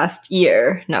last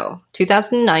year. No,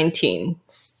 2019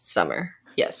 summer.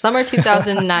 Yes, summer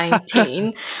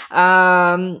 2019.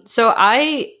 So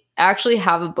I actually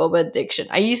have a boba addiction.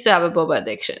 I used to have a boba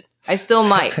addiction. I still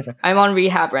might. I'm on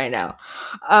rehab right now.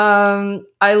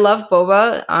 I love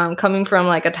boba. Coming from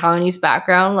like a Taiwanese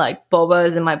background, like boba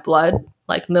is in my blood,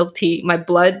 like milk tea. My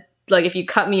blood, like if you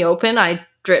cut me open, I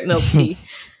drip milk tea.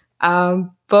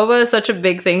 Boba is such a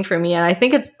big thing for me, and I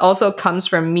think it also comes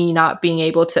from me not being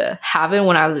able to have it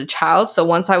when I was a child. So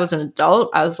once I was an adult,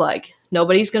 I was like,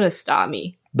 nobody's gonna stop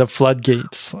me. The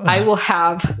floodgates. I will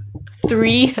have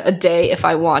 3 a day if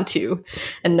I want to,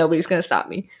 and nobody's gonna stop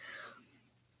me.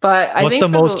 But I What's think the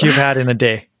most you've had in a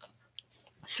day?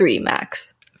 3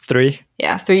 max. 3?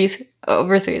 Yeah, 3.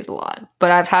 Over 3 is a lot.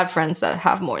 But I've had friends that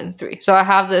have more than 3. So I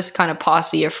have this kind of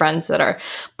posse of friends that are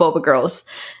boba girls,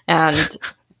 and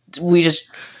we just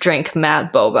drink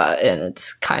mad boba, and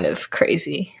it's kind of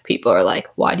crazy. People are like,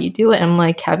 why do you do it? And I'm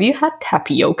like, have you had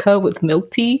tapioca with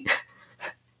milk tea?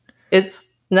 It's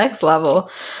next level.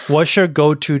 What's your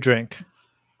go-to drink?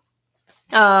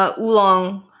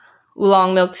 Oolong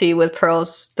milk tea with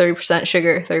pearls, 30%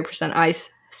 sugar, 30%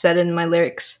 ice. Said in my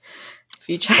lyrics. If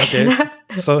you check it out.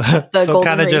 So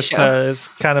kind of just it's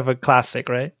kind of a classic,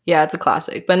 right? Yeah, it's a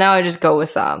classic. But now I just go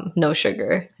with no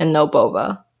sugar and no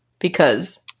boba,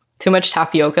 because too much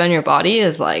tapioca in your body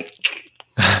is like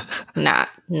not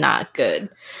good.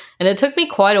 And it took me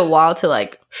quite a while to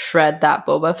like shred that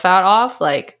boba fat off,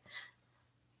 like,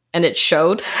 and it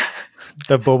showed.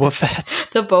 The boba fat.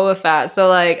 The boba fat. So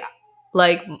like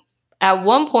at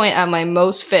one point at my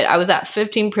most fit, I was at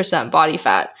 15% body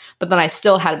fat, but then I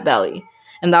still had a belly,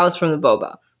 and that was from the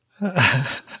boba.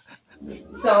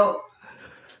 So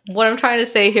what I'm trying to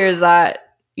say here is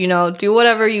that, do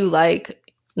whatever you like.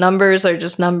 Numbers are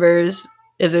just numbers.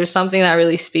 If there's something that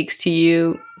really speaks to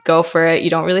you, go for it. You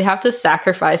don't really have to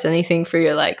sacrifice anything for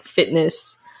your like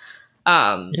fitness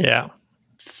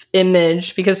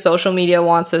image, because social media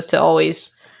wants us to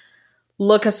always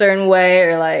look a certain way,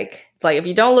 or like, it's like if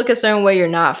you don't look a certain way, you're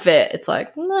not fit. It's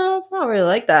like, no, it's not really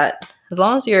like that. As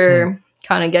long as you're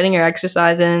kind of getting your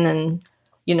exercise in and,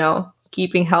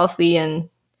 keeping healthy and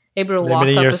able to walk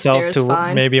up the stairs to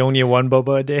fine. Maybe only 1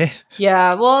 boba a day.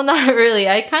 Yeah, well, not really.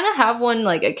 I kind of have one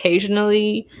like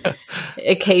occasionally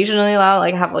allowed.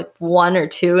 Like I have like 1 or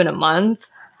 2 in a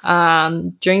month.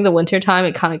 During the winter time,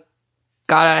 it kind of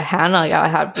got out of hand. Like I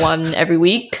had 1 every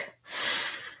week.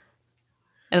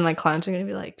 And my clients are going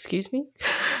to be like, excuse me?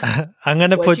 I'm going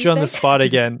to put you on the spot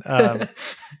again.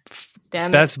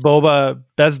 Damn best boba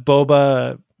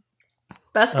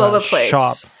place.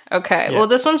 Shop. Okay. Yeah. Well,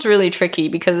 this one's really tricky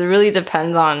because it really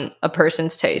depends on a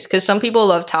person's taste. Because some people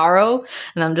love taro,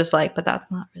 and I'm just like, but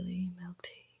that's not really milk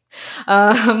tea.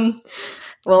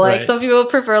 Some people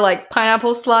prefer like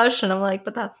pineapple slush, and I'm like,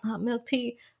 but that's not milk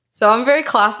tea. So I'm very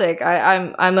classic.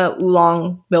 I'm a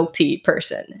oolong milk tea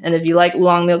person, and if you like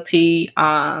oolong milk tea,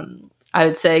 I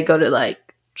would say go to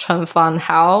like Chen Fan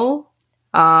Hao.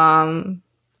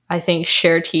 I think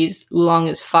Share Tea's oolong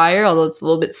is fire, although it's a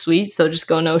little bit sweet, so just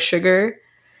go no sugar.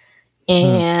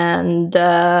 And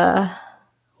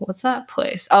what's that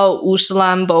place? Oh,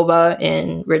 Ushalam Boba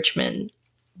in Richmond.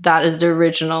 That is the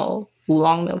original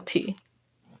oolong milk tea.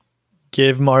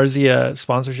 Give Marzi a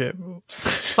sponsorship.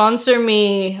 Sponsor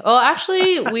me. Well,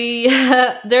 actually, we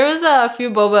there was a few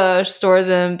boba stores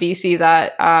in BC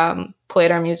that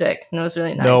played our music, and it was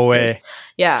really nice. No way.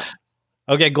 Yeah.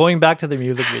 Okay, going back to the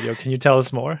music video, can you tell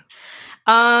us more?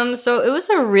 So it was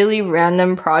a really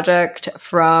random project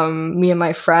from me and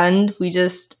my friend.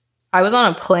 I was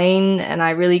on a plane and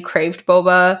I really craved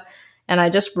boba, and I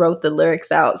just wrote the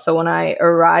lyrics out. So when I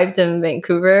arrived in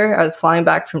Vancouver, I was flying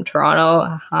back from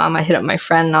Toronto. I hit up my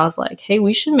friend and I was like, hey,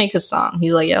 we should make a song.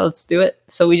 He's like, yeah, let's do it.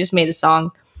 So we just made a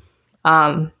song.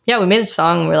 We made a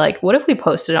song. And we're like, what if we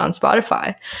posted it on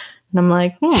Spotify? And I'm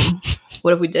like,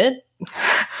 what if we did?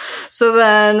 So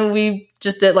then we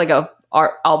just did like a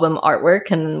album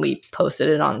artwork, and then we posted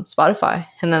it on Spotify.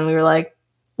 And then we were like,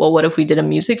 well, what if we did a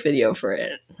music video for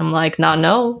it? I'm like,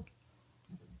 no,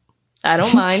 I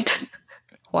don't mind.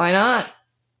 Why not?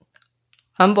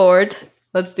 I'm bored.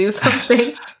 Let's do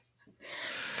something.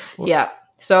 Yeah.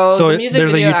 So the music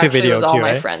video actually was all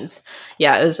my friends.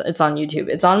 Yeah, it's on YouTube.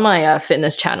 It's on my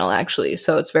fitness channel, actually.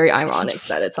 So it's very ironic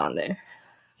that it's on there.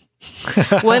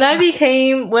 When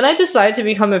I decided to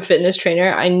become a fitness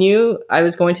trainer, I knew I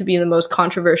was going to be the most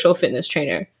controversial fitness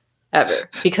trainer ever,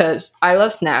 because I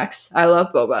love snacks. I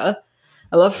love boba.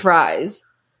 I love fries.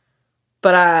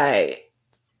 But I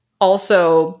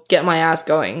also get my ass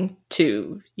going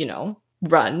to,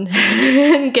 run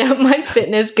and get my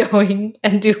fitness going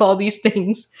and do all these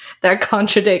things that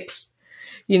contradicts,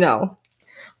 my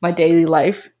daily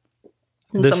life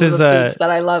and some of the foods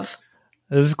that I love.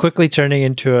 This is quickly turning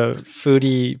into a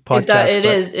foodie podcast.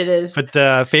 It is.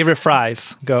 But favorite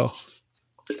fries, go.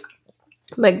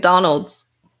 McDonald's,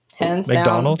 hands down.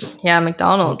 McDonald's? Yeah,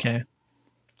 McDonald's. Okay.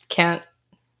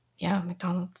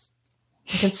 McDonald's.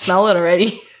 I can smell it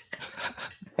already.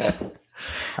 I've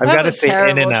got to say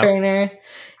In-N-Out.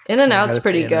 In-N-Out's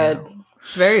pretty good.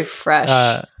 It's very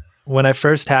fresh. When I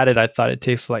first had it, I thought it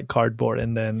tasted like cardboard,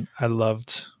 and then I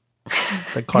loved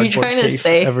the cardboard taste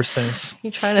ever since.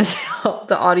 You trying to tell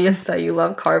the audience that you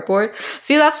love cardboard?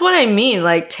 See, that's what I mean.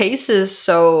 Like, taste is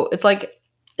so, it's like,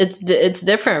 it's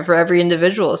different for every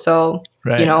individual. So,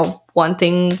 right. One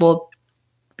thing will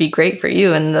be great for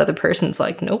you, and the other person's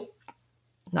like, nope,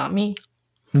 not me.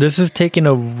 This is taking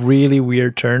a really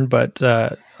weird turn, but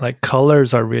like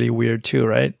colors are really weird too,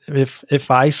 right? If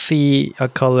I see a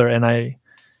color and I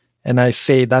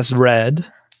say that's red,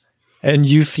 and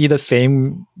you see the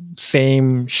same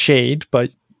shade,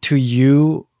 but to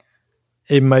you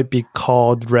it might be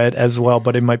called red as well,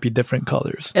 but it might be different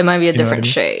colors. It might be a different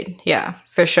shade. Yeah,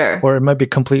 for sure. Or it might be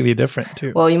completely different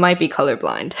too. Well, you might be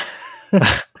colorblind.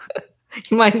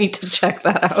 You might need to check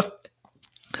that out.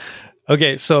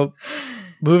 Okay, so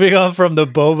moving on from the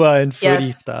boba and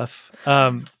foodie stuff.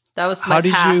 That was my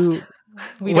past.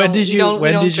 When did you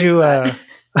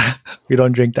we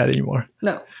don't drink that anymore.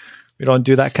 No. We don't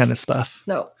do that kind of stuff.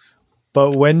 No.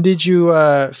 But when did you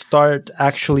start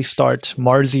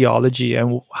Marziology,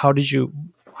 and how did you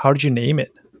name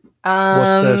it?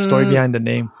 What's the story behind the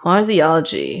name?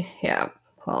 Marziology. Yeah.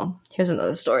 Well, here's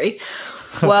another story.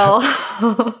 Well,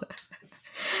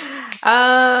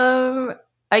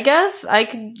 I guess I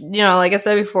could, like I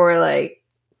said before, like,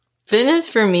 fitness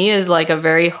for me is like a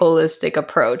very holistic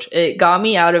approach. It got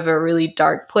me out of a really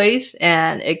dark place,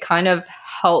 and it kind of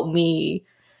helped me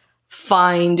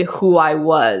find who I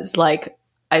was. Like,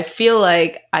 I feel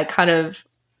like I kind of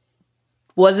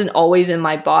wasn't always in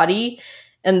my body,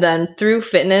 and then through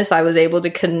fitness I was able to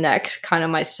connect kind of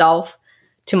myself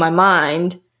to my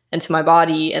mind and to my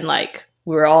body, and like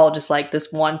we were all just like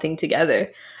this one thing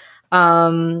together.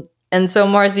 And so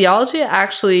Marziology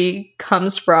actually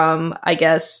comes from, I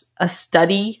guess, a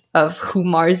study of who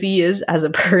Marzi is as a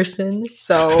person.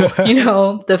 So,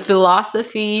 the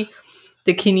philosophy,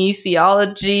 the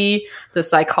kinesiology, the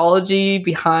psychology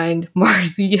behind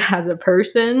Marzi as a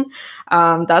person.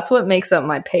 That's what makes up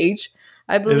my page,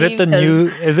 I believe. Is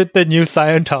it the new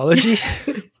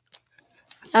Scientology?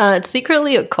 It's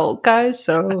secretly a cult, guys.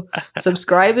 So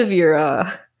subscribe if you're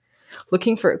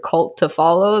looking for a cult to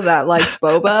follow that likes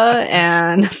boba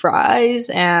and fries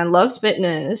and loves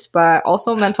fitness, but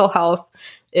also mental health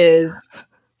is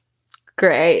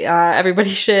great. Everybody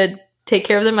should take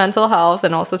care of their mental health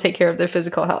and also take care of their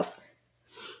physical health.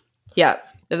 Yeah,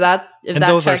 if that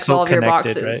checks all of your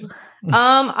boxes. Right?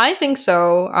 I think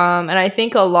so. And I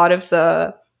think a lot of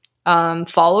the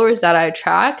followers that I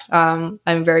attract,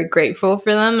 I'm very grateful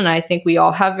for them, and I think we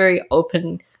all have very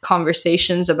open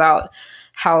conversations about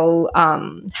how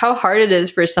hard it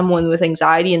is for someone with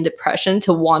anxiety and depression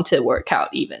to want to work out.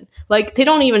 Even like they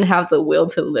don't even have the will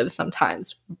to live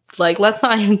sometimes. Like, let's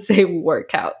not even say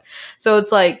workout. So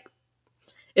it's like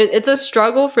it's a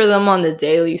struggle for them on the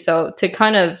daily. So to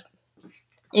kind of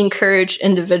encourage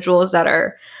individuals that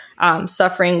are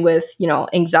suffering with,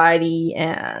 anxiety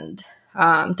and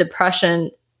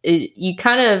depression, you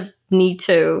kind of need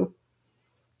to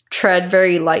tread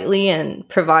very lightly and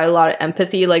provide a lot of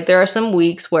empathy. Like there are some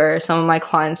weeks where some of my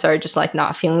clients are just like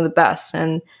not feeling the best.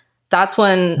 And that's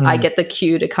when I get the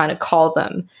cue to kind of call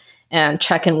them and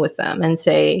check in with them and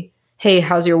say, hey,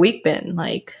 how's your week been?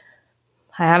 Like,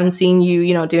 I haven't seen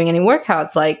you, doing any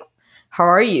workouts. Like, how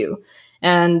are you?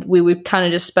 And we would kind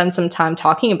of just spend some time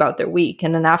talking about their week.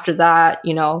 And then after that,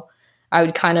 I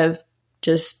would kind of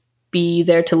just be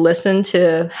there to listen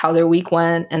to how their week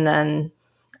went. And then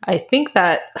I think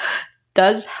that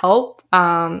does help.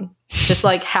 Just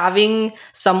like having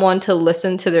someone to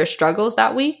listen to their struggles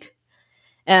that week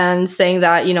and saying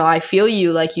that, I feel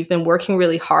you, like you've been working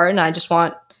really hard. And I just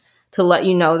want to let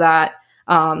you know that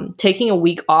taking a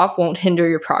week off won't hinder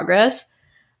your progress.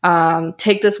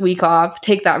 Take this week off,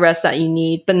 take that rest that you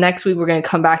need. But next week, we're going to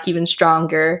come back even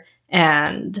stronger.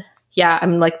 And yeah,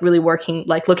 I'm like really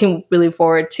looking really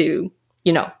forward to,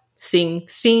 seeing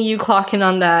you clock in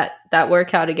on that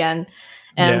workout again.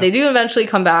 And they do eventually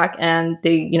come back and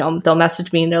they, they'll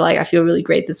message me and they're like, I feel really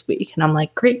great this week. And I'm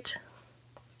like, great.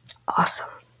 Awesome.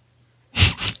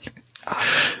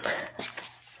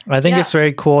 I think it's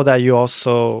very cool that you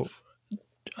also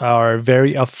are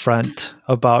very upfront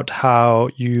about how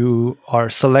you are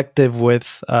selective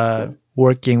with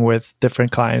working with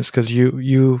different clients, because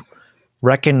you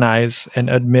recognize and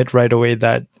admit right away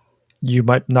that you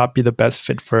might not be the best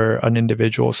fit for an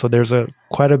individual. So there's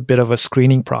quite a bit of a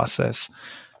screening process,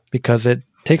 because it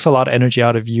takes a lot of energy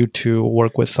out of you to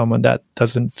work with someone that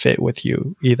doesn't fit with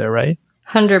you either, right?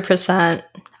 100%.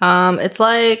 It's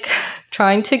like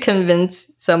trying to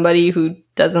convince somebody who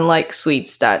doesn't like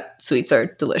sweets that sweets are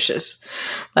delicious.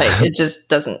 Like it just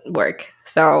doesn't work.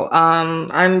 So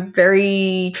I'm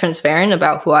very transparent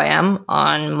about who I am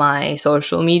on my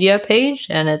social media page.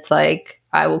 And it's like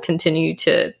I will continue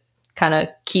to kind of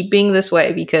keep being this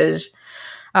way, because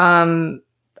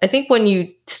I think when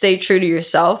you stay true to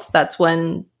yourself, that's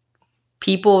when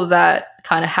people that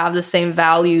kind of have the same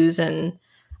values and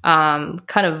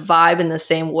kind of vibe in the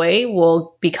same way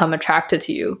will become attracted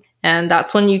to you. And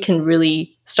that's when you can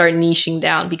really start niching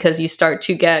down, because you start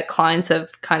to get clients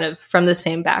of kind of from the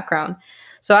same background.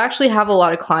 So I actually have a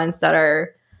lot of clients that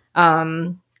are,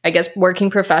 I guess,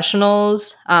 working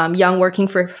professionals, young working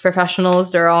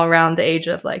professionals. They're all around the age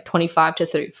of like 25 to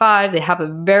 35. They have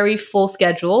a very full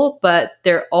schedule, but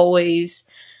they're always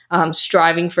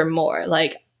striving for more,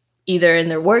 like either in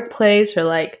their workplace or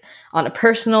like on a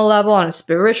personal level, on a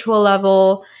spiritual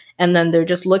level. And then they're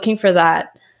just looking for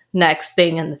that next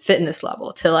thing in the fitness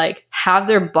level to like have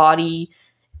their body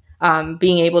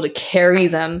being able to carry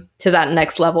them to that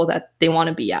next level that they want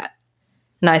to be at.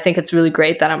 And I think it's really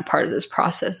great that I'm part of this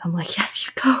process. I'm like, yes,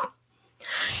 you go.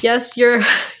 Yes, you're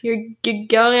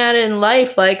going at it in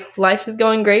life. Like life is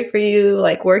going great for you.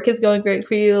 Like work is going great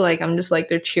for you. Like I'm just like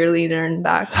their cheerleader in the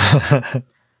back.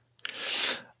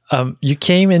 You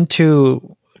came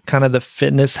into kind of the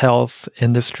fitness health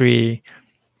industry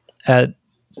at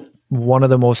one of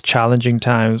the most challenging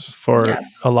times for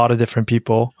a lot of different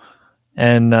people.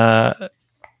 And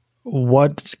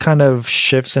what kind of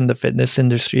shifts in the fitness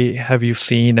industry have you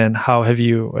seen, and how have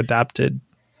you adapted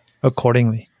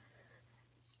accordingly?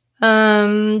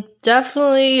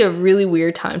 Definitely a really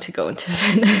weird time to go into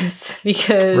fitness,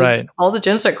 because all the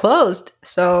gyms are closed.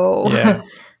 So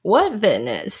what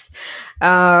fitness?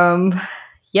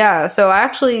 So I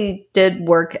actually did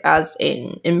work as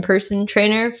an in-person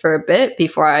trainer for a bit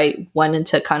before I went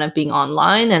into kind of being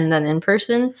online and then in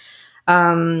person.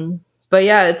 But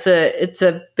yeah, it's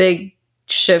a big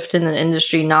shift in the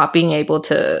industry, not being able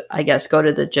to, I guess, go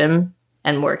to the gym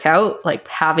and work out, like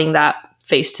having that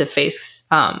face-to-face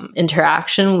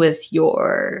interaction with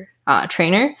your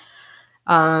trainer.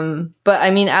 But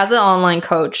I mean, as an online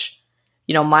coach,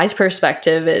 my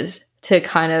perspective is to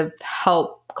kind of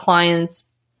help clients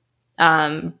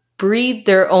breed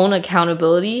their own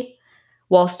accountability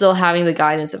while still having the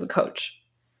guidance of a coach.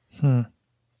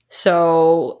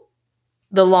 So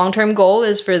the long-term goal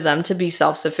is for them to be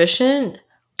self-sufficient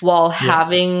while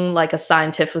having like a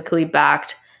scientifically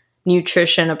backed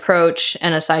nutrition approach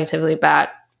and a scientifically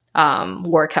backed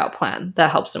workout plan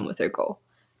that helps them with their goal.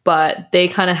 But they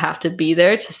kind of have to be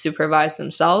there to supervise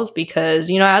themselves,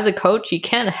 because, as a coach, you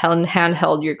can't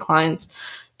handheld your clients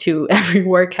to every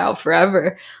workout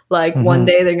forever. Like one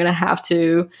day they're going to have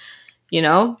to,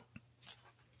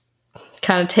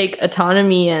 kind of take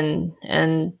autonomy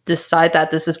and decide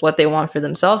that this is what they want for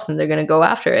themselves, and they're going to go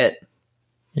after it.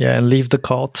 Yeah, and leave the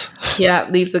cult. Yeah,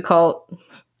 leave the cult.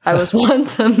 I was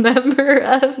once a member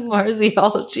of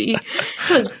Marsiology. It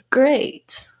was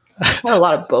great. I had a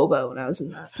lot of boba when I was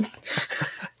in that.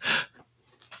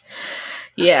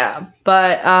 Yeah,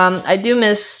 but I do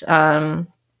miss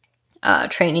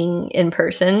training in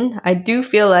person. I do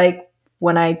feel like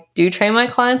when I do train my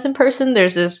clients in person,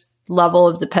 there's this level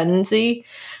of dependency,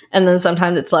 and then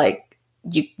sometimes it's like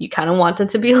you kind of want them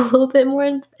to be a little bit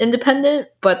more independent,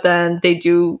 but then they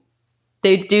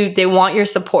want your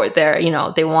support there. You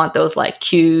know, they want those like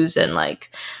cues and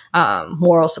like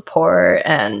moral support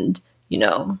and, you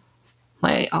know,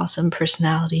 my awesome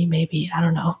personality, maybe. I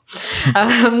don't know.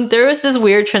 There was this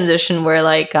weird transition where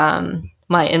like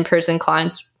my in-person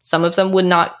clients, some of them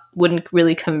wouldn't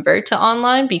really convert to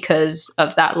online because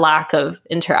of that lack of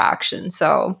interaction.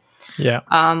 So yeah,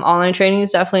 online training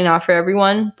is definitely not for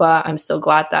everyone, but I'm still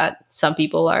glad that some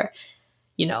people are,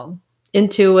 you know,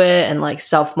 into it and like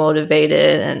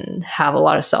self-motivated and have a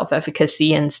lot of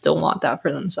self-efficacy and still want that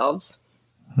for themselves.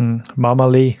 Mama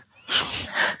Lee.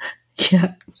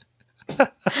 Yeah.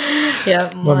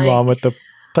 Yeah. My mom with the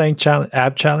playing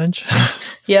ab challenge.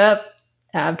 Yep.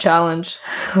 Ab challenge.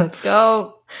 Let's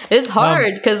go. It's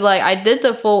hard because like I did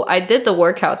the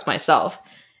workouts myself.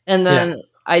 And then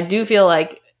I do feel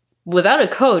like without a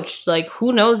coach, like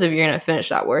who knows if you're going to finish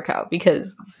that workout,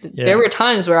 because there were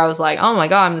times where I was like, oh my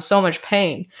God, I'm in so much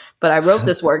pain, but I wrote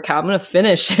this workout. I'm going to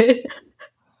finish it.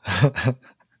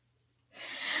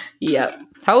 Yep.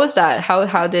 How was that?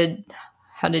 How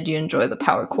did you enjoy the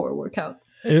power core workout?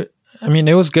 It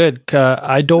was good.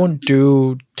 I don't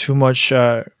do too much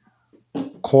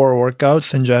core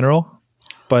workouts in general,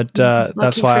 but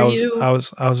that's why I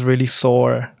was really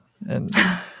sore, and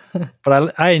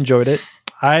but I enjoyed it.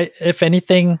 If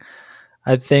anything,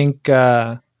 I think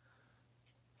I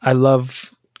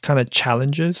love kind of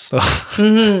challenges. So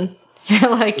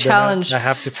You're like challenge. I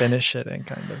have to finish it and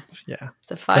kind of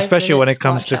especially when it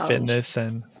comes to fitness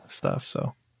and stuff.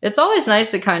 So it's always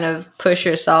nice to kind of push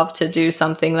yourself to do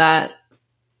something that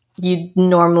you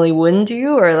normally wouldn't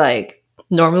do, or like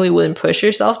normally wouldn't push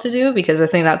yourself to do, because I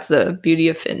think that's the beauty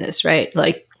of fitness, right?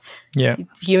 Like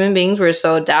human beings, we're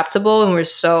so adaptable and we're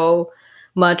so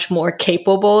much more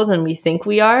capable than we think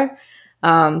we are.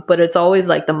 But it's always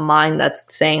like the mind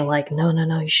that's saying like, no,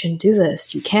 you shouldn't do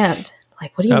this. You can't.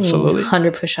 Like, what do you mean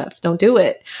 100 push-ups? Don't do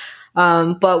it.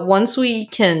 But once we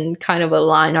can kind of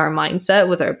align our mindset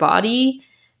with our body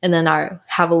and then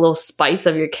have a little spice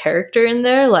of your character in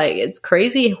there, like it's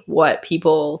crazy what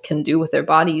people can do with their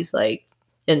bodies, like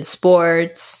in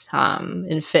sports,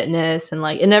 in fitness, and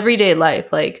like in everyday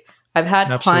life. Like I've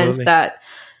had clients that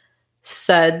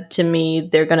said to me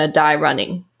they're going to die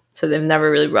running. So they've never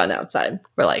really run outside,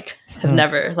 or like have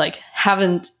never like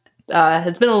haven't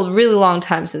it's been a really long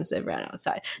time since they've ran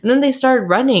outside. And then they started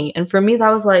running. And for me, that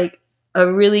was like a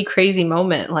really crazy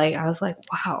moment. Like I was like,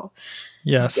 wow.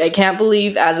 Yes. I can't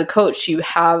believe as a coach, you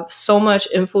have so much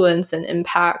influence and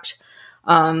impact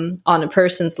on a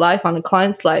person's life, on a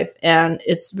client's life. And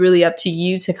it's really up to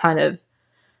you to kind of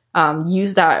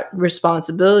use that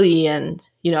responsibility and,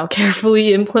 you know,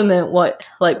 carefully implement what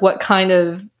kind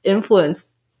of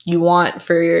influence you want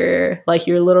for your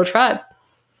little tribe.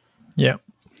 Yeah.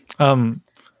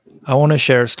 I want to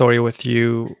share a story with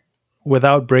you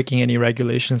without breaking any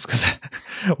regulations, because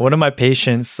one of my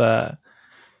patients, a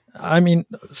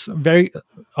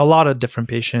lot of different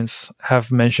patients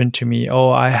have mentioned to me, oh,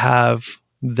 I have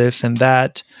this and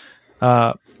that,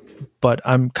 but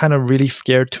I'm kind of really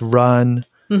scared to run.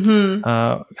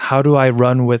 How do I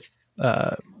run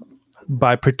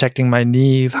by protecting my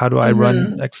knees? How do I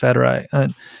run, etc.?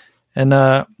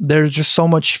 And there's just so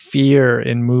much fear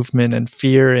in movement and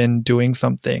fear in doing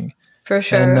something. For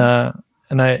sure.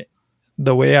 And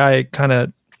the way I kind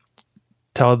of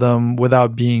tell them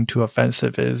without being too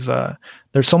offensive is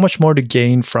there's so much more to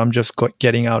gain from just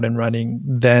getting out and running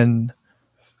than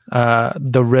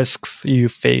the risks you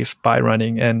face by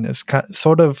running. And it's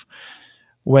sort of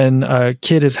when a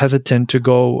kid is hesitant to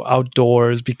go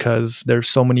outdoors because there's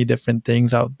so many different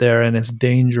things out there and it's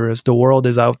dangerous. The world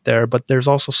is out there, but there's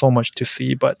also so much to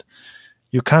see. But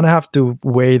you kind of have to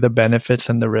weigh the benefits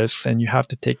and the risks, and you have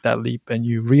to take that leap. And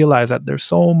you realize that there's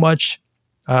so much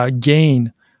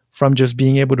gain from just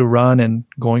being able to run and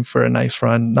going for a nice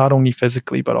run, not only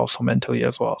physically, but also mentally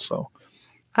as well. So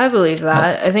I believe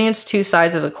that. I think it's two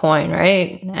sides of a coin,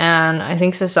 right? And I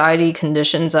think society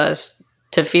conditions us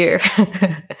to fear.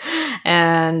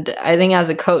 And I think as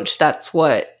a coach, that's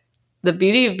what the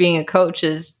beauty of being a coach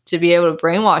is, to be able to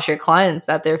brainwash your clients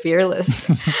that they're fearless.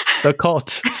 The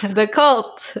cult. The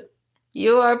cult.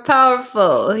 You are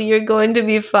powerful. You're going to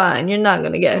be fine. You're not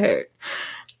going to get hurt.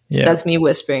 Yeah. That's me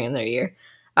whispering in their ear.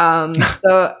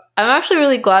 So I'm actually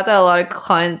really glad that a lot of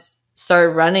clients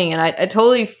started running, and I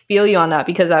totally feel you on that,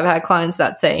 because I've had clients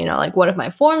that say, you know, like, what if my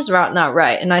form's not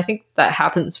right? And I think that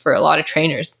happens for a lot of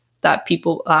trainers, that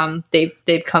people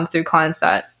they've come through clients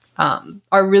that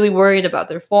are really worried about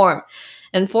their form.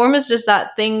 And form is just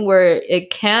that thing where it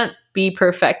can't be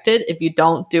perfected if you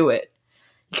don't do it.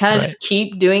 You kind of Right. just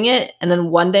keep doing it, and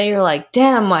then one day you're like,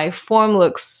 damn, my form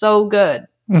looks so good.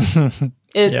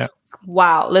 It's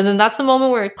wow. And then that's the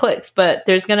moment where it clicks. But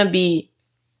there's going to be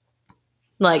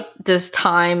like this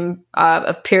time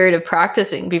of period of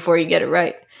practicing before you get it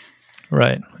right.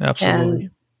 Right. Absolutely.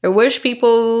 And I wish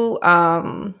people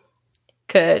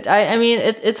could. I mean,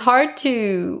 it's hard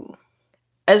to,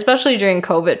 especially during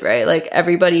COVID, right? Like,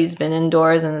 everybody's been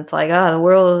indoors, and it's like, the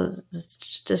world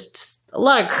is just a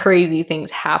lot of crazy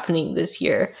things happening this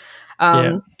year.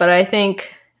 But I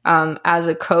think as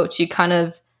a coach, you kind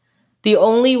of, the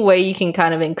only way you can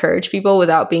kind of encourage people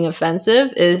without being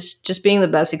offensive is just being the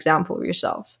best example of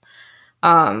yourself.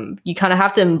 You kind of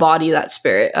have to embody that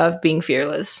spirit of being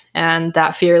fearless, and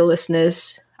that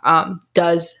fearlessness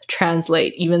does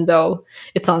translate, even though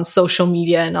it's on social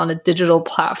media and on a digital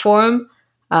platform.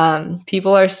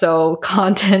 People are so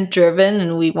content driven,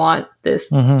 and we want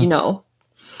this, you know,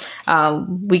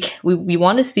 we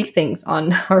want to see things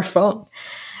on our phone,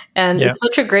 and it's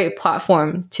such a great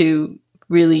platform to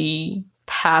really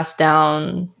pass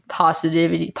down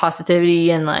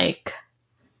positivity and like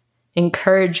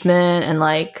encouragement and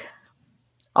like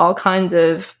all kinds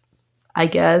of, I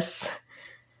guess,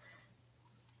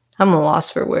 I'm a loss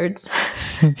for words.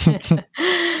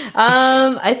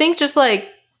 I think just like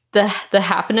the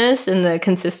happiness and the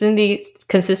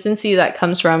consistency that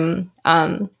comes from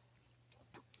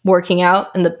working out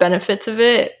and the benefits of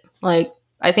it, like,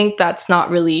 I think that's not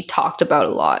really talked about a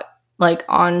lot. Like,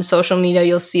 on social media,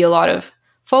 you'll see a lot of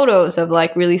photos of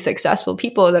like really successful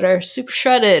people that are super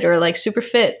shredded or like super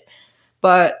fit,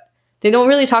 but they don't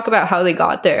really talk about how they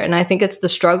got there. And I think it's the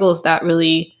struggles that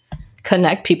really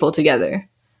connect people together.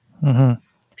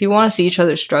 People want to see each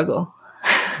other struggle.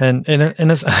 And in a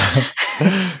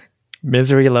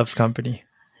misery loves company.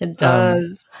 It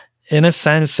does. In a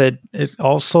sense, it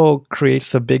also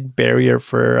creates a big barrier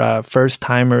for first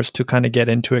timers to kind of get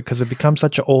into it, because it becomes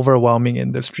such an overwhelming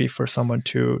industry for someone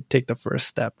to take the first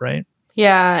step, right?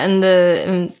 Yeah, and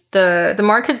the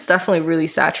market's definitely really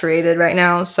saturated right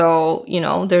now. So, you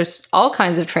know, there's all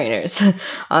kinds of trainers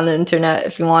on the internet.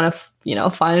 If you want to, you know,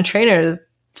 find a trainer, there's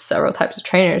several types of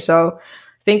trainers. So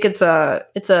I think it's a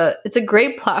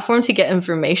great platform to get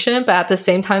information, but at the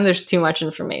same time, there's too much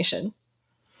information.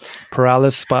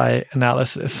 Paralysis by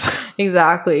analysis.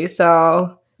 Exactly.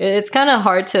 So it's kind of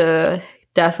hard to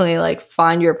definitely like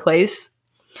find your place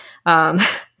as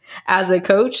a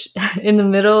coach in the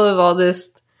middle of all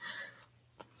this,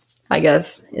 I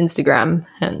guess, Instagram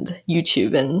and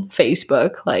YouTube and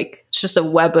Facebook. Like, it's just a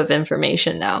web of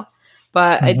information now.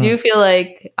 But I do feel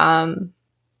like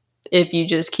if you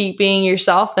just keep being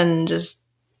yourself and just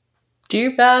do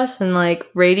your best and like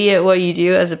radiate what you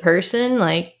do as a person,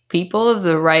 like, people of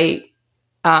the right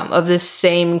of this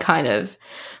same kind of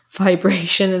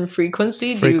vibration and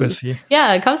frequency.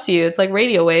 Yeah, it comes to you. It's like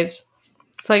radio waves.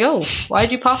 It's like, oh,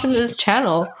 why'd you pop into this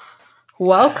channel?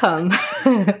 Welcome.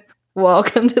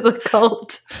 Welcome to the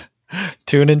cult.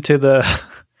 Tune into the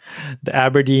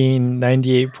Aberdeen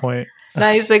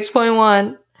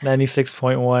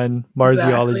 96.1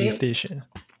 Marsiology station.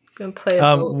 Gonna play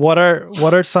what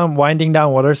are some, winding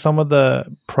down, what are some of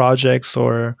the projects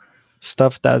or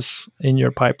stuff that's in your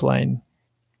pipeline?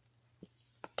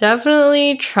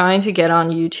 Definitely trying to get on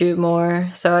YouTube more.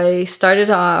 So I started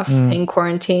off in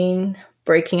quarantine,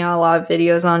 breaking out a lot of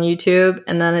videos on YouTube,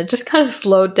 and then it just kind of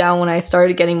slowed down when I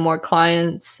started getting more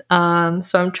clients.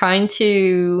 So I'm trying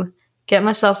to get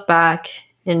myself back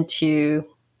into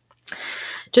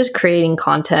just creating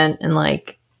content and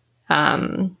like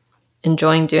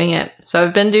enjoying doing it. So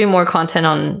I've been doing more content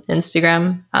on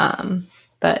Instagram,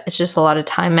 but it's just a lot of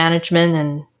time management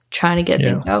and trying to get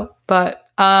things out. But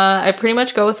I pretty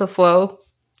much go with the flow.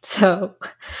 So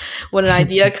when an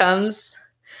idea comes,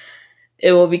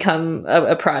 it will become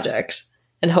a project,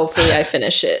 and hopefully I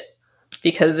finish it,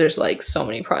 because there's like so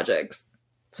many projects.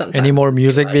 Sometimes. Any more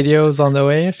music videos on the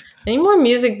way? Any more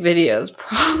music videos?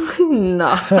 Probably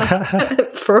not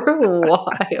for a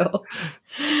while.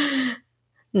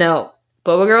 No,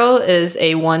 Boba Girl is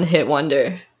a one-hit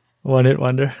wonder. One-hit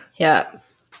wonder? Yeah.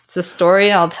 It's a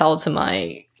story I'll tell to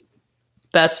my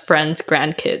best friend's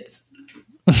grandkids.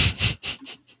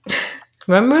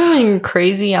 Remember when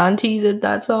Crazy Auntie did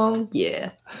that song?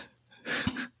 Yeah.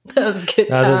 That was a good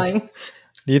time.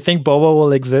 Do you think Boba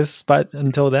will exist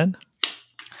until then?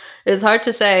 It's hard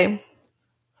to say.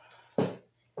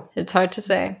 It's hard to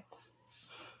say.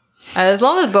 As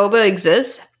long as boba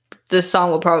exists, this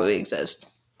song will probably exist.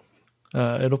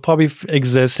 It'll probably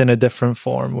exist in a different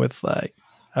form with like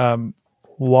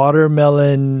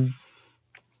watermelon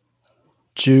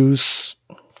juice,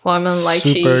 Watermelon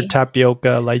lychee. super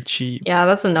tapioca lychee. Yeah,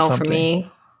 that's a no for something. me.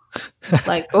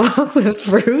 Like with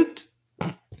fruit?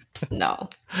 No.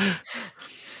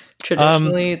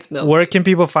 Traditionally, it's milk. Where can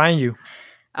people find you?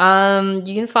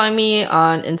 You can find me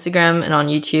on Instagram and on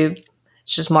YouTube.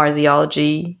 It's just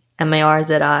Marziology,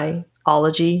 Marzi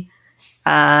ology.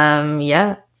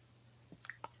 Yeah.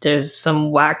 There's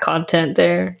some whack content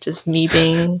there. Just me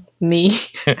being me.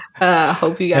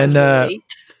 Hope you guys relate.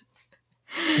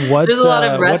 There's a lot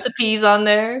of recipes on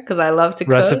there because I love to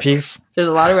cook. Recipes? There's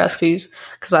a lot of recipes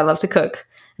because I love to cook.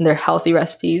 And they're healthy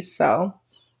recipes. So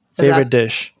favorite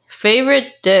dish?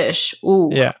 Favorite dish? Ooh,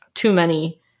 yeah. Too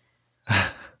many.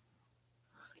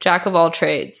 Jack of all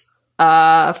trades.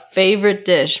 Favorite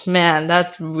dish? Man,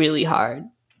 that's really hard.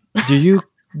 Do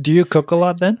you cook a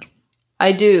lot then?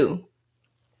 I do.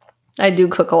 I do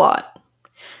cook a lot.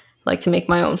 Like to make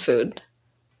my own food.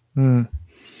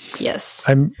 Yes.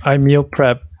 I meal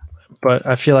prep, but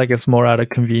I feel like it's more out of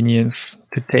convenience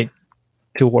to take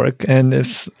to work, and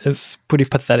it's pretty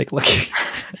pathetic looking.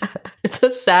 It's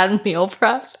a sad meal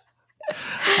prep.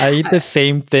 I eat the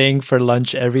same thing for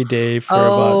lunch every day for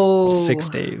about 6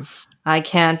 days. I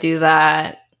can't do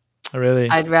that. Really?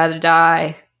 I'd rather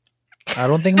die. I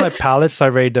don't think my palates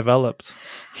are very developed.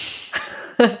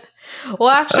 Well,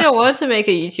 actually, I wanted to make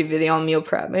a YouTube video on meal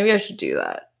prep. Maybe I should do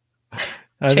that.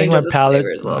 I think my palate,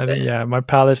 my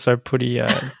palates are pretty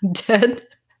dead,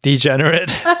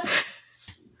 degenerate.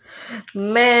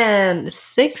 Man,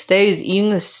 6 days eating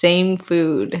the same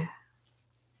food.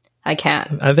 I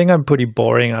can't. I think I'm pretty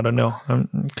boring. I don't know.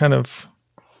 I'm kind of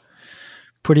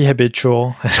pretty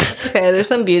habitual. Okay, there's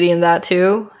some beauty in that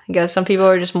too. I guess some people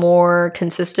are just more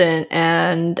consistent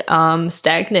and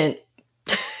stagnant.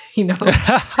 You know.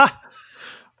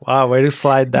 Wow, way to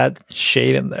slide that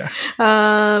shade in there.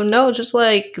 No, just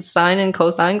like sine and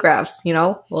cosine graphs, you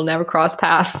know, will never cross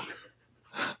paths.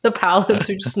 The palettes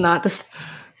are just not the same.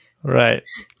 Right.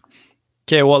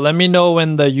 Okay, well, let me know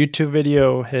when the YouTube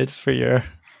video hits for your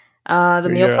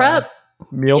meal prep.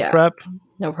 Meal prep.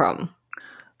 No problem.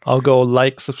 I'll go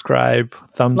like, subscribe,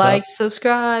 thumbs up. Like,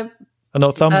 subscribe. Oh,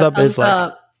 no, thumbs up is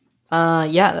up.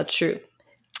 Yeah, that's true.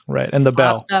 Right, and the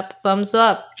bell. Up, thumbs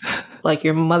up. Like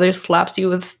your mother slaps you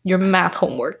with your math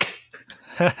homework.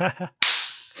 No.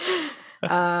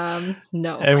 And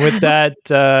with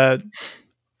that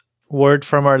word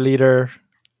from our leader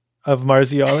of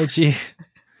Marziology.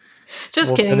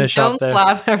 Just kidding. Don't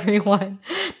slap everyone.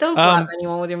 Don't slap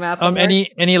anyone with your math homework.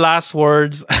 Any last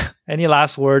words? Any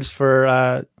last words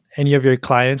for any of your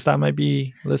clients that might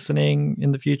be listening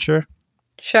in the future?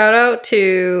 Shout out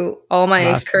to all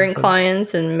my current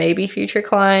clients and maybe future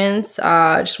clients.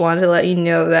 Just wanted to let you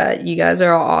know that you guys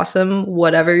are all awesome,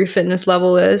 whatever your fitness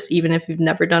level is, even if you've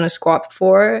never done a squat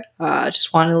before.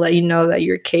 Just wanted to let you know that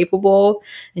you're capable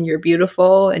and you're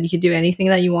beautiful and you can do anything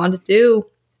that you want to do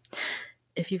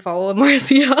if you follow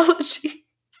Marziology.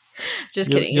 Just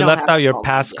kidding. You left out your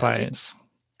past clients.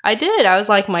 I did. I was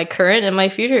like my current and my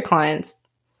future clients.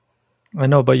 I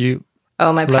know, but you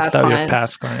my left past out clients. your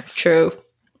past clients. True.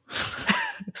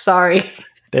 Sorry.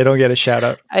 They don't get a shout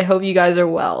out. I hope you guys are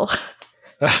well.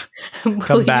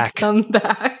 Come back. Come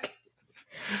back.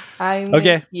 I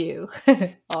miss you.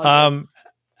 Have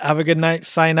a good night.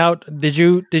 Sign out. Did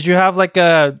you have like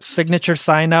a signature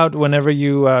sign out whenever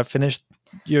you finished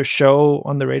your show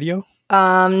on the radio?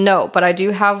 No, but I do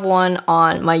have one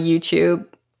on my YouTube.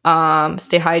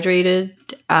 Stay hydrated,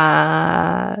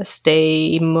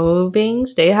 stay moving,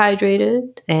 stay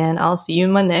hydrated, and I'll see you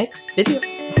in my next video.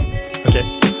 Okay,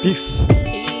 peace.